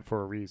doing that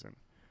for a reason,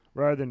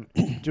 rather than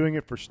doing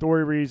it for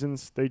story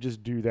reasons. They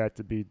just do that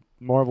to be.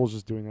 Marvel's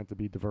just doing that to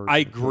be diverse. I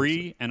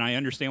agree, and I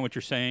understand what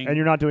you're saying. And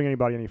you're not doing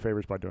anybody any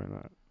favors by doing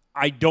that.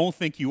 I don't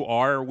think you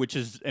are, which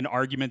is an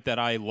argument that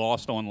I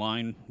lost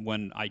online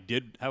when I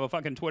did have a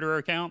fucking Twitter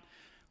account.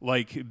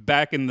 Like,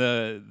 back in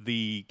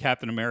the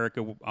Captain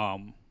America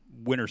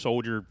Winter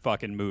Soldier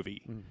fucking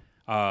movie.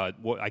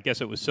 I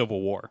guess it was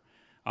Civil War.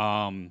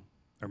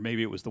 Or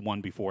maybe it was the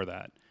one before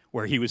that,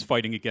 where he was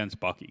fighting against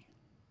Bucky.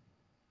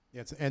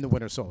 Yeah, and the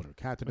Winter Soldier,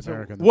 Captain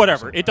America. And the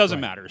Whatever, Winter it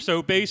doesn't Soldier. matter.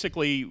 So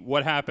basically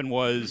what happened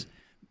was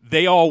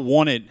they all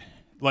wanted,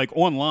 like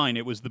online,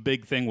 it was the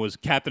big thing was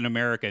Captain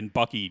America and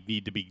Bucky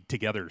need to be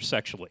together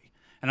sexually.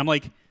 And I'm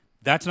like,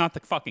 that's not the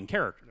fucking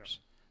characters.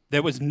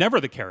 That was never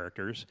the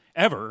characters,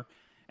 ever.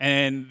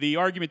 And the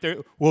argument there,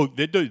 well,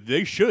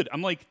 they should.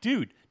 I'm like,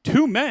 dude,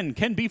 two men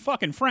can be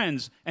fucking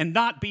friends and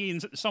not be in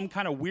some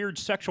kind of weird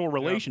sexual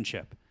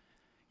relationship. Yep.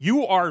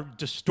 You are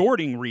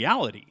distorting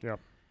reality. Yep.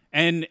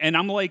 And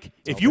I'm like,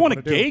 if you want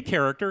a gay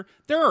character,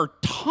 there are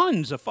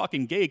tons of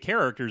fucking gay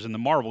characters in the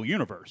Marvel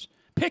Universe.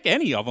 Pick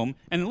any of them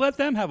and let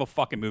them have a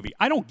fucking movie.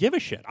 I don't give a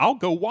shit. I'll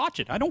go watch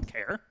it. I don't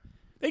care.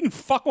 They can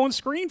fuck on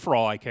screen for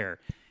all I care.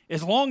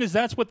 As long as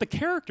that's what the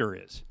character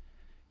is.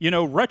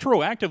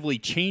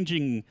 Retroactively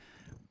changing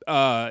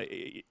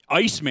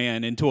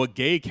Iceman into a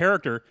gay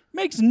character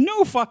makes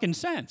no fucking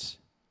sense.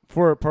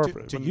 For a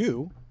purpose. To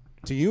you,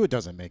 To you, it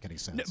doesn't make any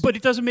sense. But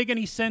it doesn't make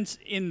any sense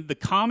in the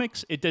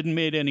comics. It didn't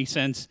make any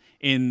sense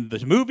in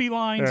the movie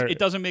lines. It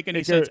doesn't make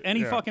any sense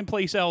any fucking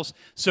place else.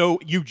 So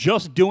you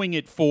just doing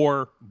it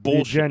for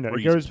bullshit agenda. It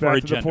reasons, goes for back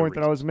to the agenda point that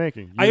I reasons. was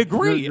making. I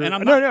agree, and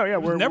I'm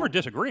not, we're never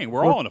disagreeing.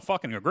 We're all in a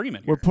fucking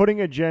agreement We're here.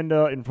 putting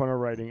agenda in front of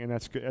writing, and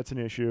that's an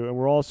issue. And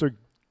we're also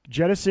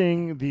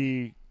jettisoning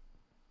the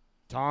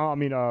Paul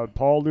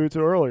alluded to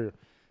earlier.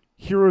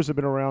 Heroes have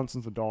been around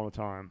since the dawn of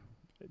time.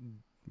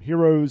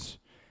 Heroes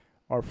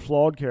are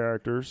flawed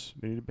characters.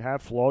 They need to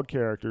have flawed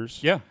characters.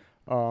 Yeah.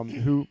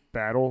 Who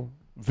battle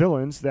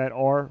villains that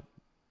are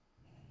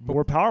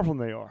more powerful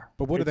than they are.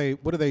 But what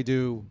do they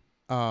do?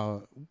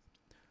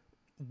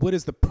 What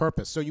is the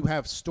purpose? So you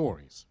have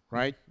stories,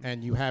 right?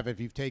 And you have, if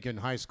you've taken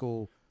high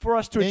school For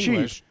us to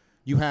English, achieve.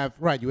 you have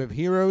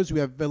heroes, you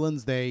have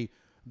villains. They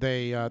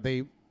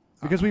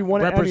Because we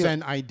want to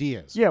represent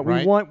ideas. Yeah,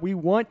 right? we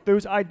want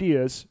those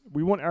ideas.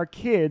 We want our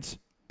kids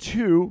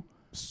to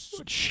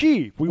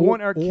achieve. We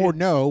want our or kids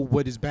know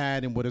what is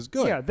bad and what is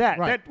good. Yeah, that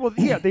right.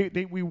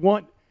 we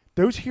want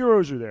those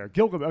heroes are there.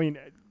 Gilgamesh. I mean,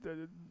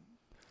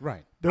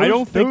 Right. those, I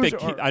don't think those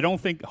that. are, I don't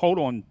think. Hold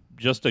on,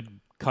 just to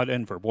cut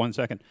in for 1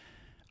 second.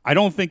 I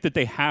don't think that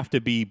they have to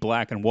be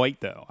black and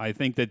white, though. I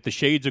think that the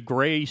shades of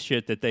gray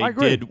shit that they I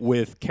agree. did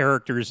with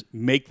characters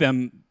make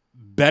them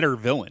better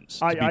villains.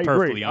 To I be agree.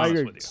 perfectly I honest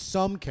agree. with you.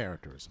 Some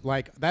characters,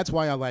 like that's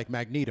why I like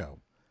Magneto,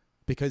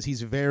 because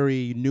he's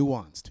very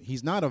nuanced.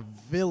 He's not a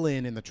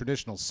villain in the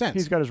traditional sense.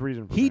 he's got his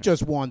reason for He that.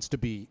 just wants to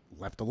be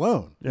left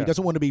alone. Yeah. He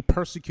doesn't want to be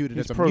persecuted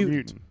He's as a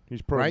pro-mutant. He's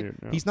right? pro-mutant.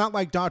 Yeah. He's not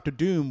like Doctor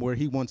Doom, where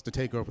he wants to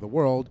take over the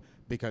world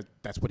because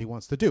that's what he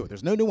wants to do.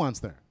 There's no nuance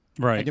there.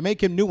 Right. And to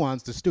make him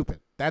nuanced is stupid.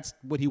 That's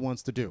what he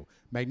wants to do.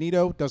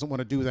 Magneto doesn't want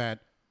to do that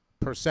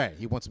per se.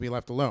 He wants to be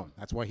left alone.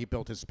 That's why he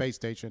built his space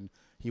station.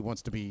 He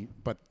wants to be,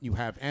 but you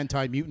have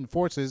anti-mutant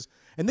forces.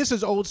 And this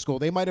is old school.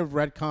 They might have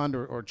retconned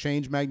or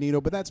changed Magneto,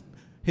 but that's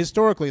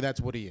historically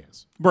that's what he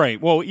is. Right.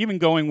 Well, even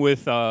going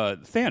with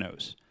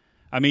Thanos.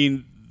 I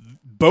mean,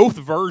 both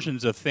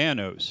versions of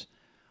Thanos.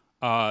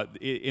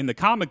 In the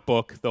comic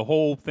book, the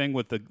whole thing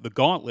with the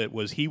gauntlet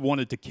was he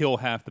wanted to kill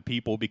half the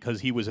people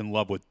because he was in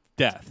love with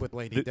Death. With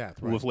Lady Death,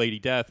 right. With Lady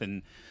Death.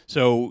 And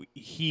so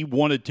he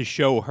wanted to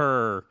show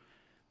her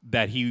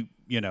that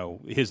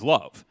his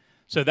love.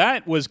 So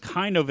that was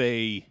kind of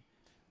And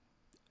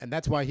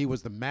that's why he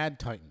was the Mad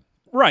Titan.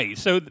 right.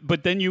 So,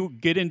 but then you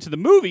get into the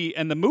movie,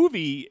 and the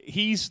movie,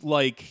 he's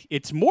like,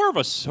 it's more of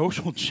a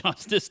social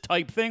justice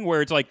type thing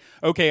where it's like,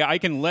 okay, I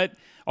can let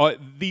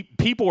the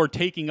people are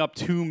taking up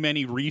too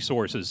many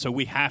resources, so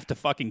we have to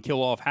fucking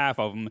kill off half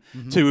of them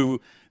to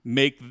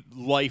make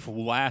life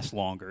last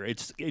longer.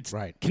 It's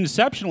Right.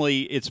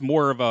 Conceptually, it's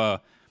more of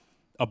a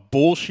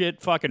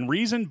bullshit fucking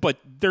reason, but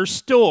there's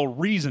still a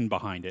reason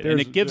behind it, and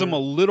it gives him a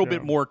little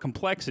bit more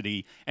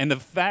complexity. And the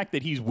fact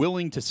that he's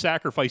willing to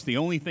sacrifice the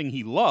only thing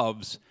he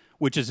loves,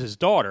 which is his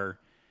daughter,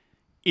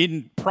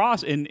 in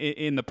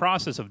the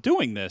process of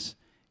doing this,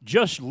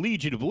 just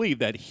leads you to believe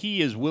that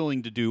he is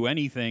willing to do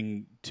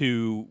anything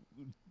to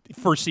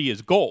foresee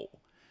his goal.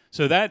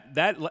 So that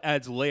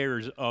adds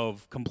layers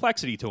of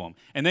complexity to him.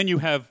 And then you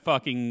have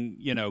fucking,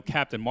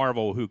 Captain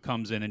Marvel, who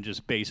comes in and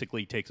just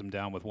basically takes him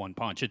down with one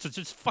punch. It's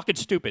just fucking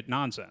stupid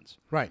nonsense.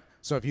 Right.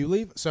 So if you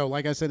leave, so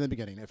like I said in the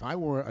beginning, if I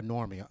were a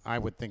normie, I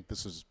would think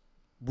this is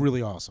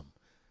really awesome.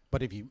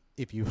 But if you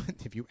if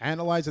you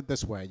analyze it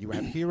this way, you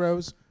have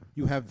heroes,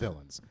 you have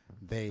villains.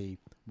 They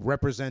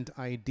represent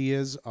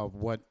ideas of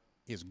what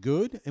is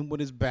good and what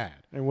is bad.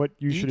 and what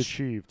you should Each-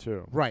 achieve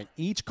too. Right.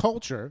 Each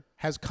culture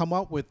has come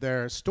up with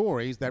their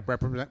stories that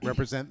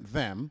represent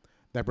them,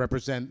 that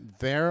represent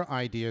their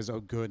ideas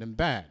of good and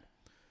bad.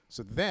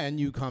 So then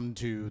you come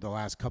to the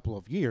last couple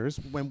of years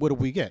when what do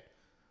we get?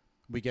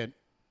 We get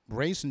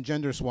race and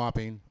gender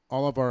swapping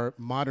all of our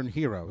modern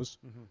heroes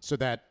so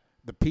that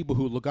the people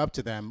who look up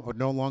to them are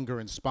no longer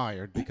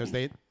inspired because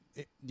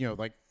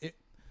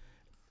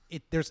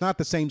there's not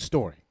the same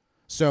story.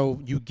 So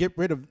you get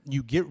rid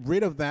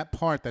of that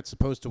part that's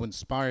supposed to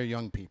inspire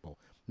young people.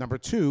 Number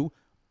two,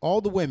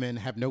 all the women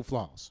have no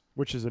flaws,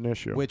 Which is an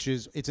issue.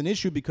 it's an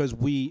issue because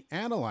we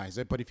analyze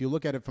it. But if you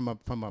look at it from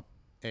a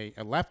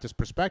leftist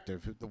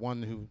perspective, the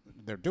one who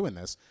they're doing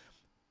this,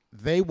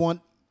 they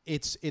want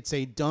it's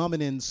a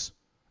dominance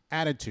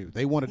attitude.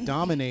 They want to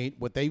dominate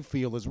what they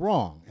feel is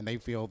wrong, and they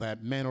feel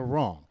that men are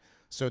wrong.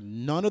 So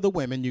none of the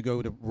women, you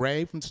go to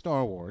Rey from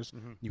Star Wars,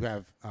 you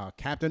have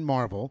Captain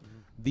Marvel.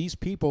 These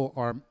people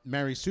are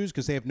Mary Sue's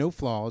because they have no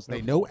flaws.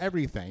 They know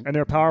everything. And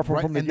they're powerful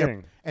from the and they're-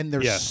 beginning. And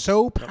they're Yes.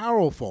 so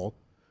powerful.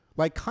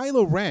 Like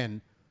Kylo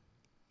Ren,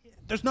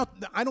 there's not,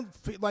 I don't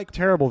feel like,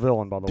 Terrible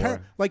villain, by the way.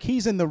 like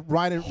he's in the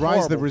Rise of the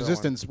Horrible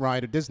Resistance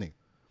ride at Disney.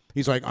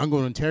 He's like, I'm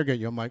going to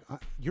interrogate you. I'm like,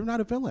 you're not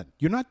a villain.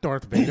 You're not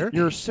Darth Vader.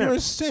 You're a simp. You're a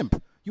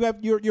simp.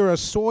 You're a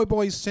soy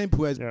boy simp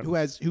who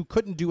Yeah. who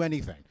couldn't do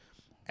anything.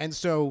 And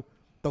so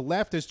the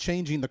left is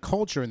changing the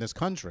culture in this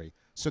country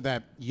so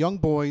that young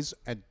boys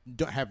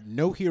have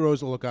no heroes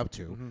to look up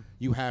to.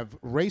 You have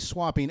race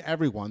swapping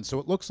everyone, so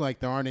it looks like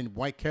there aren't any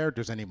white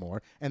characters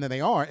anymore. And then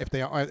they are, if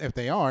they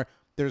are,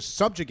 they're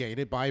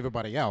subjugated by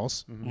everybody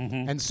else,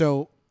 Mm-hmm. and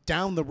so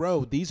down the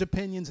road, these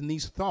opinions and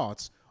these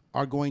thoughts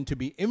are going to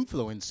be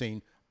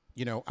influencing,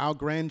 our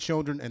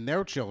grandchildren and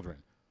their children.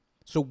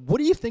 So what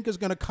do you think is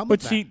going to come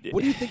of see, that?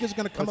 What do you think is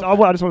going to come of I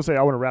that? just want to say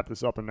I want to wrap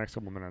this up in the next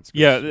couple minutes. 'Cause-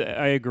 Yeah,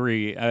 I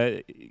agree.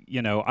 I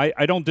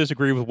don't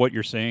disagree with what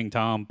you're saying,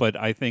 Tom, but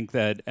I think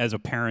that as a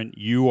parent,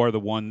 you are the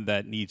one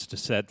that needs to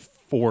set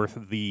forth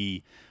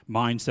the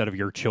mindset of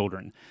your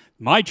children.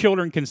 My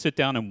children can sit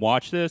down and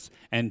watch this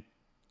and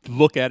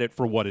look at it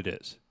for what it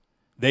is.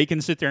 They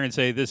can sit there and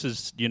say, this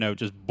is,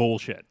 just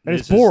bullshit. And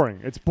This it's is- boring.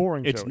 It's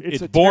boring. It's too.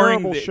 It's a boring.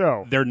 terrible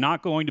show. They're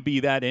not going to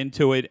be that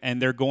into it,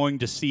 and they're going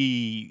to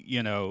see,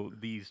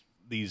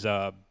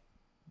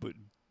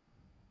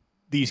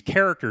 these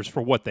characters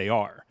for what they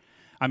are.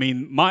 I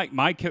mean,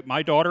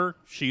 my daughter,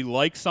 she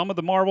likes some of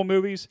the Marvel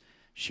movies.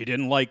 She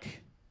didn't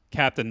like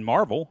Captain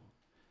Marvel.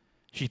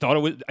 She thought it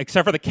was,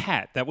 except for the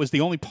cat. That was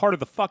the only part of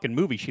the fucking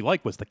movie she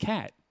liked was the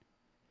cat.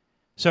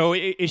 So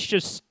it's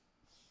just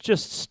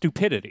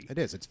stupidity. It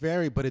is. It's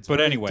very But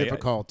very anyway,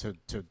 difficult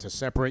to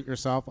separate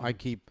yourself. I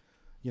keep,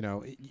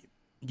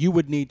 you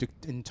would need to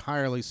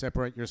entirely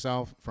separate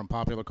yourself from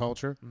popular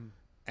culture,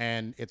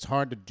 and it's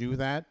hard to do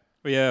that.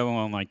 Yeah,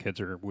 well, my kids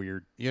are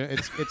weird.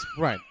 It's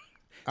right.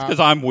 Because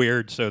I'm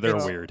weird, so they're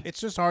It's- weird. It's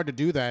just hard to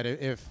do that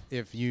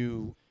if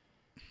you.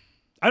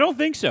 I don't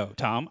think so,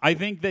 Tom. I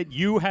think that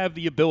you have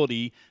the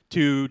ability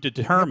to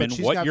determine But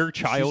she's what got- your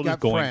she's child is got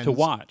going friends. to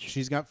watch.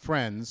 She's got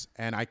friends,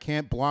 and I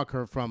can't block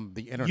her from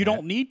the internet. You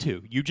don't need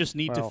to. You just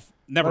need Well, to.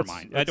 Never let's-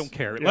 mind. I let's- don't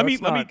care. yeah, let me.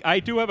 let's Let me. not- I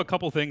do have a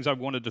couple things I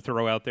wanted to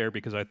throw out there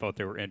because I thought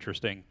they were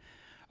interesting.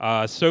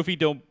 Sophie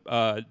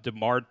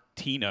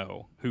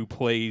DiMartino, who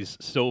plays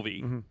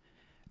Sylvie,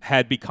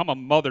 had become a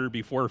mother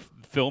before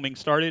filming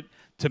started.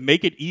 To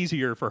make it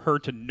easier for her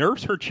to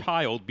nurse her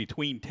child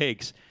between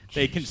takes,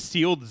 they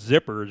concealed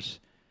zippers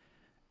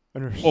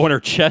And her- on her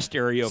chest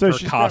area of So her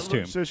she's got-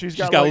 costume. so she's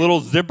got got, like, little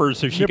zippers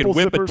so she can nipple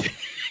whip zippers?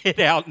 it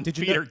out and Did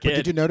you feed her but kid.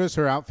 did you notice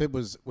her outfit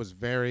was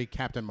very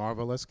Captain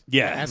Marvel-esque?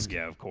 Yeah, Esque.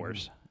 yeah, of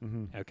course.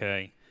 Mm-hmm.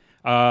 Okay.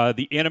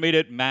 The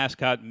animated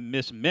mascot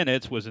Miss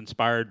Minutes was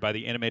inspired by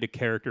the animated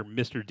character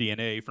Mr.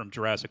 DNA from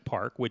Jurassic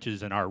Park, which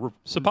is in our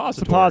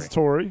suppository.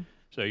 Suppository.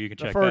 So you can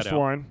The check first that out.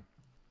 one.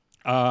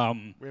 We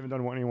haven't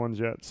done any ones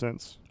yet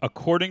since.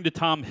 According to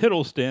Tom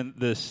Hiddleston,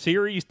 the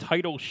series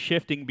title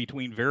shifting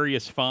between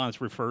various fonts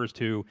refers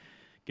to,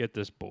 get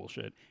this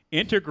bullshit,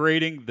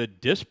 integrating the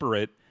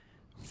disparate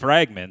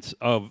fragments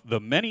of the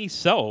many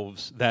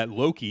selves that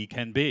Loki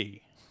can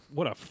be.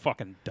 What a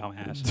fucking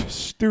dumbass.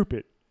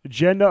 Stupid.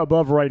 Agenda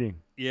above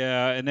writing.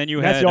 Yeah, and then you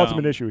That's had the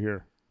ultimate issue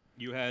here.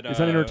 You had It's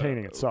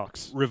unentertaining. It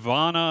sucks.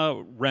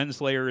 Ravana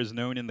Renslayer is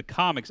known in the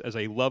comics as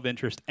a love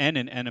interest and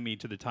an enemy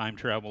to the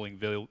time-traveling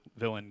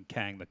villain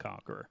Kang the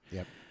Conqueror.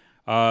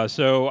 Yep.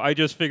 So I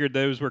just figured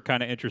those were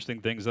kind of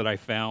interesting things that I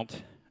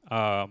found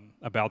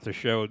about the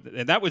show,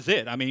 and that was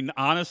it. I mean,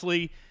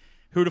 honestly,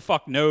 who the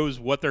fuck knows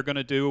what they're going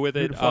to do with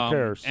it? the fuck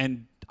cares?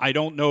 And I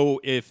don't know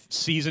if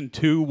season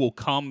 2 will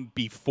come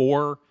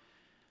before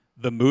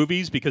the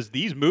movies because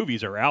these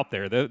movies are out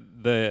there.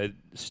 The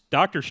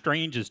Doctor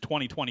Strange is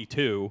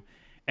 2022,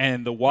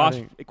 and the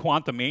Wasp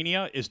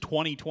Quantumania is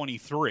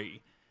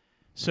 2023.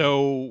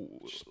 So,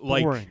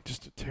 like, Boring.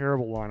 Just a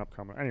terrible lineup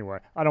coming. Anyway,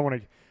 I don't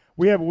want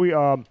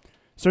to.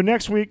 So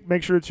next week,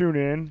 make sure to tune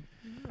in.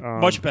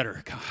 much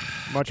better.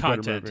 Much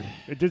content. better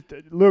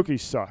movie. Loki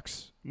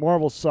sucks.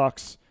 Marvel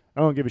sucks. I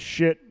don't give a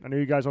shit. I know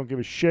you guys don't give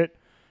a shit.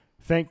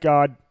 Thank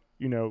God,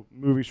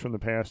 movies from the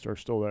past are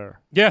still there.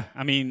 Yeah,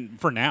 I mean,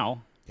 for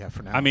now. Yeah,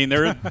 for now. I mean,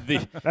 they're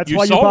That's you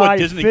why you saw buy what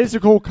Disney.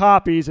 physical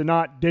copies and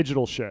not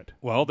digital shit.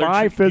 Well,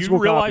 buy you physical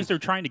realize copies. they're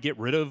trying to get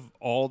rid of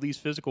all these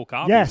physical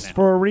copies. Yes, now.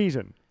 for a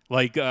reason.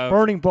 like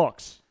Burning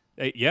books.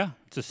 yeah,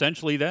 it's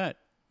essentially that.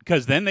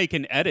 Because then they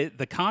can edit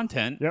the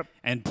content Yep.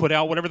 and put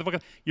out whatever the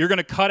fuck. You're going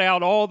to cut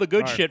out all the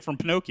good Right. shit from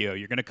Pinocchio.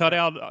 You're going to cut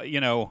out,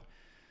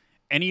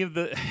 any of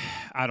the.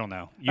 I don't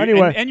know.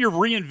 Anyway. and you're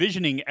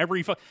re-envisioning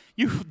every.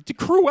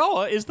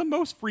 Cruella is the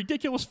most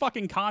ridiculous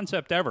fucking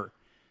concept ever.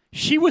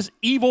 She was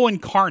evil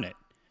incarnate.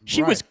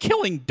 She was Right.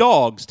 killing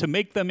dogs to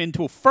make them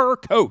into fur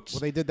coats.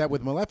 Well, they did that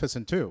with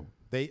Maleficent too.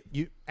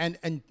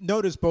 And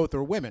notice both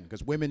are women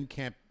because women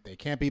can't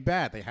be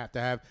bad. They have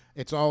to have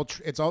it's all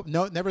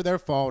never their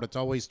fault. It's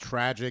always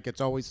tragic.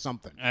 It's always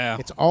something. Yeah.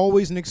 It's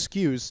always an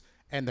excuse,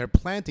 and they're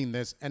planting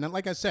this. And then,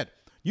 like I said,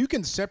 you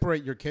can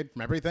separate your kid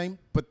from everything,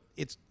 but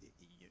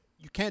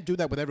you can't do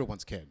that with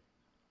everyone's kid.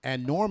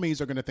 And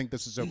normies are going to think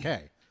this is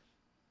okay.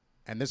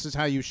 And this is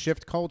how you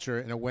shift culture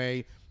in a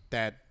way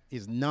that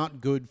is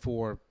not good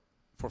for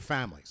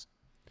families,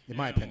 in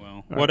my opinion.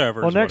 Well,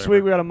 whatever. Well, next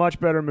week we got a much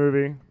better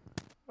movie.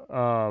 We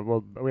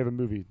have a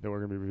movie that we're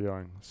going to be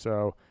reviewing.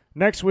 So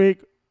next week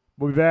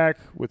we'll be back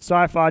with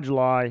Sci-Fi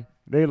July.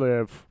 They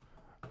Live.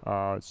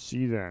 See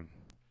you then.